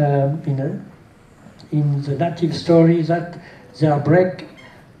 in the native story, that there are break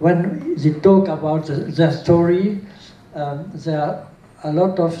when they talk about their story. There are a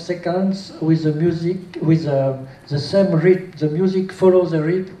lot of seconds with the music, with the same rhythm. The music follows the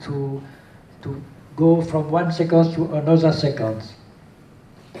rhythm to go from one sequence to another sequence.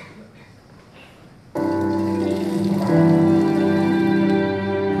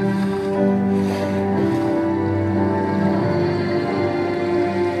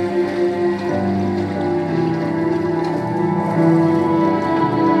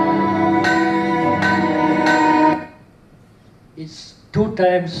 It's 2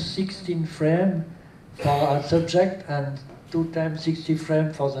 times 16 frames for a subject and 2 times 60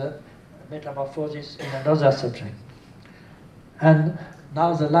 frames for the metamorphosis in another subject. And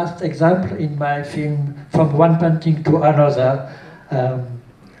now the last example in my film, from one painting to another,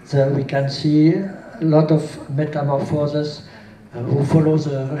 we can see a lot of metamorphoses who follow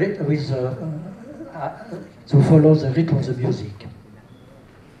the rhythm of the music.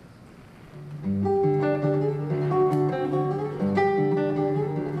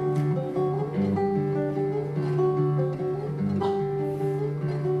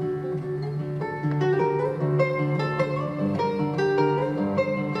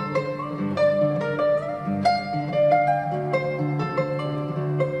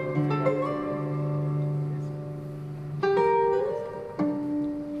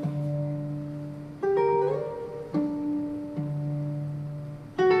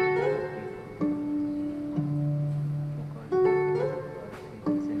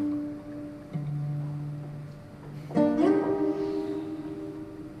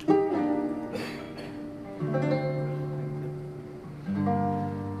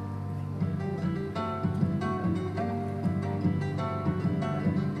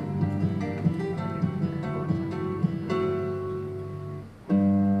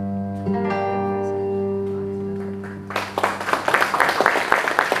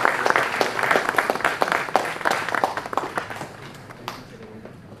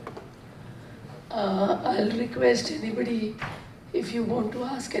 I'll request anybody, if you want to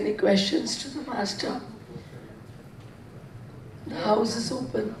ask any questions to the master. The house is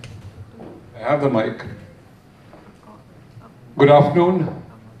open. I have the mic. Good afternoon,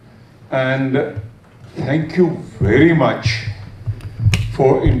 and thank you very much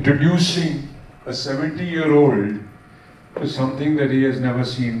for introducing a 70-year-old to something that he has never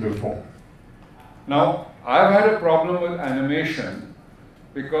seen before. Now, I've had a problem with animation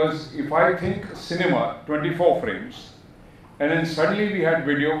because if I think cinema, 24 frames, and then suddenly we had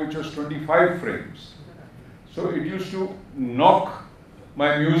video which was 25 frames. So it used to knock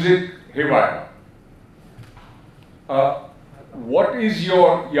my music haywire. What is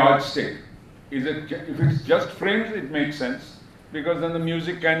your yardstick? Is it, if it's just frames, it makes sense because then the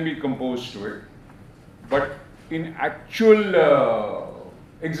music can be composed to it. But in actual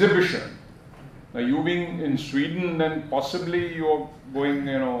exhibition, now you being in Sweden, then possibly you're going,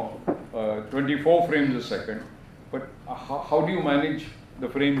 24 frames a second. But how do you manage the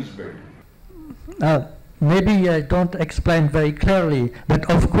frames bit? Maybe I don't explain very clearly, but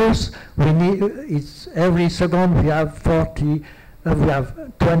of course we need. It's every second we have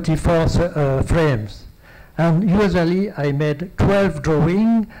 24 frames, and usually I made 12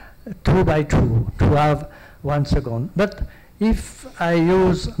 drawing 2 by 2 to have 1 second. But if I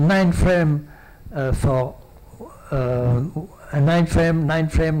use 9 frame for 9 frame, 9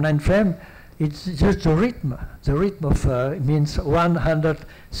 frame, 9 frame, it's just the rhythm. The rhythm of means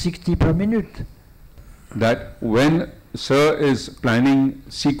 160 per minute. That when Sir is planning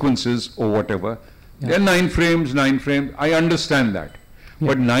sequences or whatever, there are 9 frames, 9 frames, I understand that. Yeah.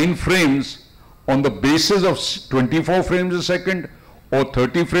 But 9 frames on the basis of 24 frames a second or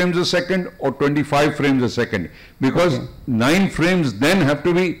 30 frames a second or 25 frames a second. Because 9 frames then have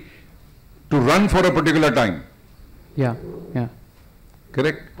to be to run for a particular time. Yeah, yeah,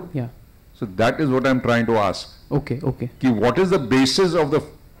 Correct? yeah. So that is what I'm trying to ask. Okay, okay. What is the basis of the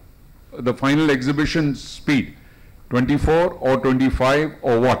final exhibition speed? 24 or 25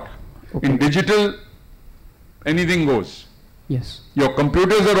 or what? Okay. In digital, anything goes. Yes. Your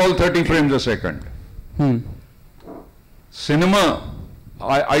computers are all 30 frames a second. Cinema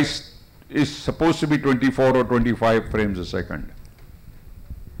is supposed to be 24 or 25 frames a second.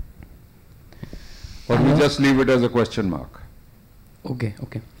 Or we just leave it as a question mark? Ok,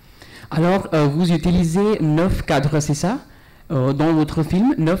 ok. Alors, vous utilisez 9 cadres, c'est ça? Dans votre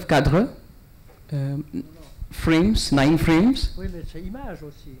film, 9 cadres, frames, 9 frames. Oui, mais c'est images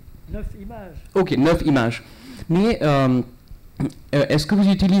aussi. 9 images. Ok, 9 images. Mais est-ce que vous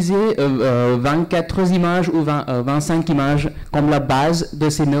utilisez 24 images ou 25 images comme la base de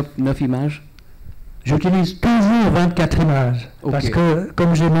ces 9 images? J'utilise toujours 24 images, Ok. parce que,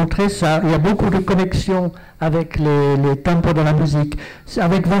 comme j'ai montré, il y a beaucoup de connexions avec les tempos de la musique.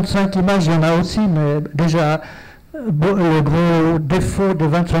 Avec 25 images, il y en a aussi, mais déjà, le gros défaut de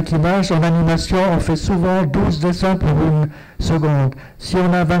 25 images, en animation, on fait souvent 12 dessins pour une seconde. Si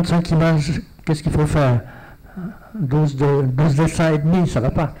on a 25 images, qu'est-ce qu'il faut faire? 12 dessins et demi, ça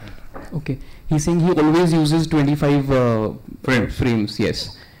va pas. Okay. He's saying he always uses 25 frames,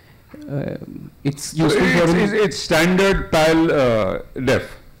 yes. It's useful for him. It's standard tile def.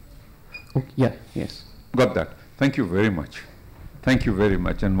 Okay, yeah, yes. Got that. Thank you very much. Thank you very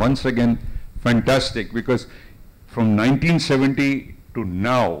much. And once again, fantastic, because from 1970 to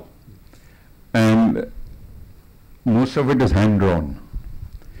now, and most of it is hand-drawn.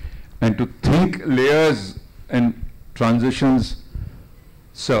 And to think layers and transitions,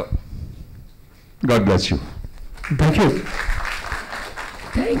 sir, God bless you. Thank you.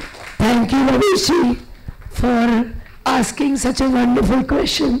 Thank you, Ramesh, for asking such a wonderful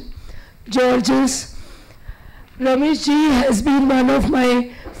question. Georges, Ramesh has been one of my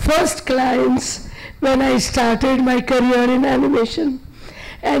first clients when I started my career in animation,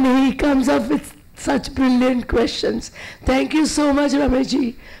 and he comes up with such brilliant questions. Thank you so much,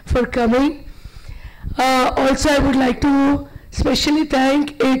 Ramesh, for coming. Also, I would like to specially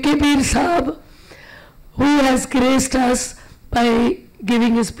thank A.K. Bir Saab, who has graced us by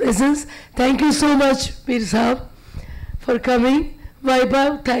giving his presence. Thank you so much, Bir Saab, for coming.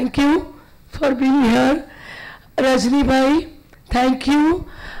 Vaibhav, thank you for being here. Rajni Bhai, thank you.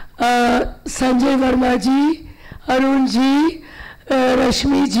 Sanjay Verma ji, Arun ji,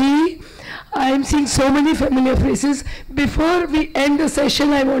 Rashmi ji. I am seeing so many familiar faces. Before we end the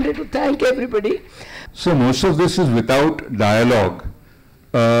session, I wanted to thank everybody. So most of this is without dialogue.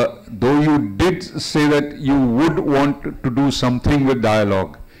 Though you did say that you would want to do something with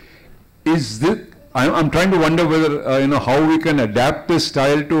dialogue. Is this, I'm trying to wonder whether, how we can adapt this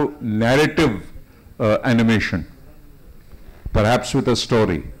style to narrative animation, perhaps with a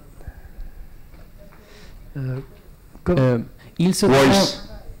story. Il se Voice.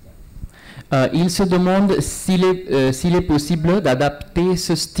 il se demande s'il est possible d'adapter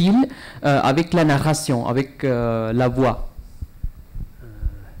ce style avec la narration, avec la voix.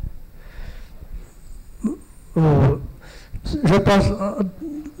 Je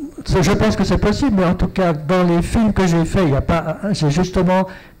pense que c'est possible, mais en tout cas, dans les films que j'ai faits, j'ai justement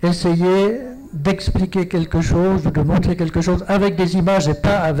essayé d'expliquer quelque chose, de montrer quelque chose avec des images et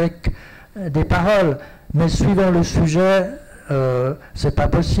pas avec des paroles. Mais suivant le sujet, c'est pas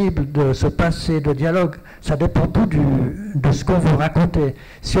possible de se passer de dialogue. Ça dépend tout de ce qu'on veut raconter.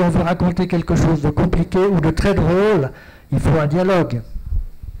 Si on veut raconter quelque chose de compliqué ou de très drôle, il faut un dialogue.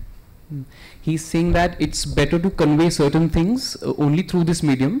 He's saying that it's better to convey certain things only through this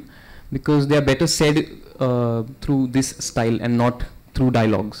medium because they are better said through this style and not through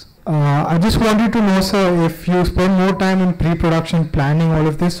dialogues. I just wanted to know, sir, if you spend more time in pre-production planning all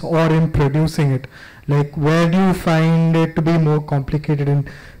of this or in producing it. Like, where do you find it to be more complicated, in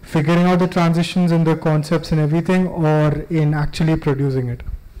figuring out the transitions and the concepts and everything, or in actually producing it?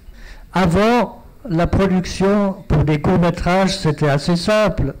 Avant, la production pour des courts-métrages, c'était assez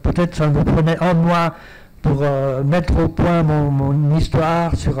simple. Peut-être ça me prenait un mois pour mettre au point mon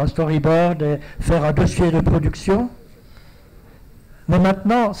histoire sur un storyboard et faire un dossier de production. Mais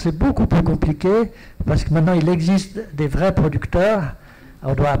maintenant, c'est beaucoup plus compliqué parce que maintenant, il existe des vrais producteurs.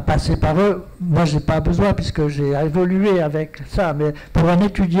 On doit passer par eux. Moi, je n'ai pas besoin puisque j'ai évolué avec ça. Mais pour un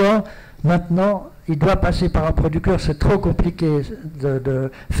étudiant, maintenant, il doit passer par un producteur. C'est trop compliqué de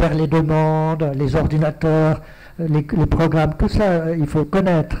faire les demandes, les ordinateurs, les programmes. Tout ça, il faut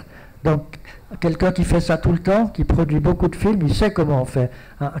connaître. Donc, quelqu'un qui fait ça tout le temps, qui produit beaucoup de films, il sait comment on fait.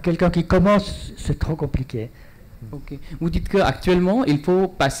 Quelqu'un qui commence, c'est trop compliqué. Okay. Vous dites qu'actuellement, il faut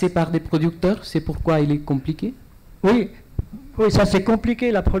passer par des producteurs, c'est pourquoi il est compliqué? Oui, ça c'est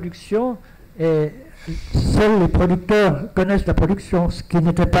compliqué la production, et seuls les producteurs connaissent la production, ce qui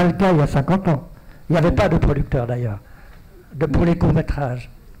n'était pas le cas il y a 50 ans. Il n'y avait pas de producteurs d'ailleurs, pour les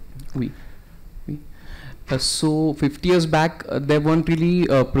courts-métrages. Oui. So 50 years back, there weren't really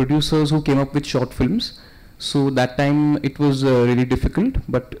producers who came up with short films. So that time it was really difficult,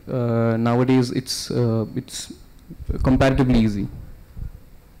 but nowadays it's comparatively easy.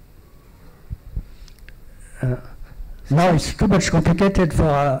 now it's too much complicated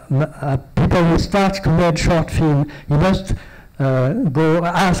for people who start to make short film. You must go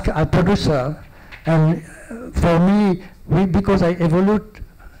ask a producer. And for me, because I evolved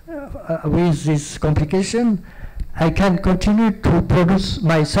with this complication, I can continue to produce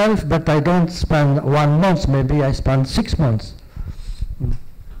myself, but I don't spend 1 month, maybe I spend 6 months.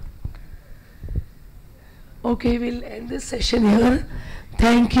 Okay, we'll end this session here.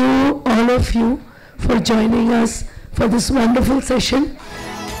 Thank you, all of you, for joining us for this wonderful session.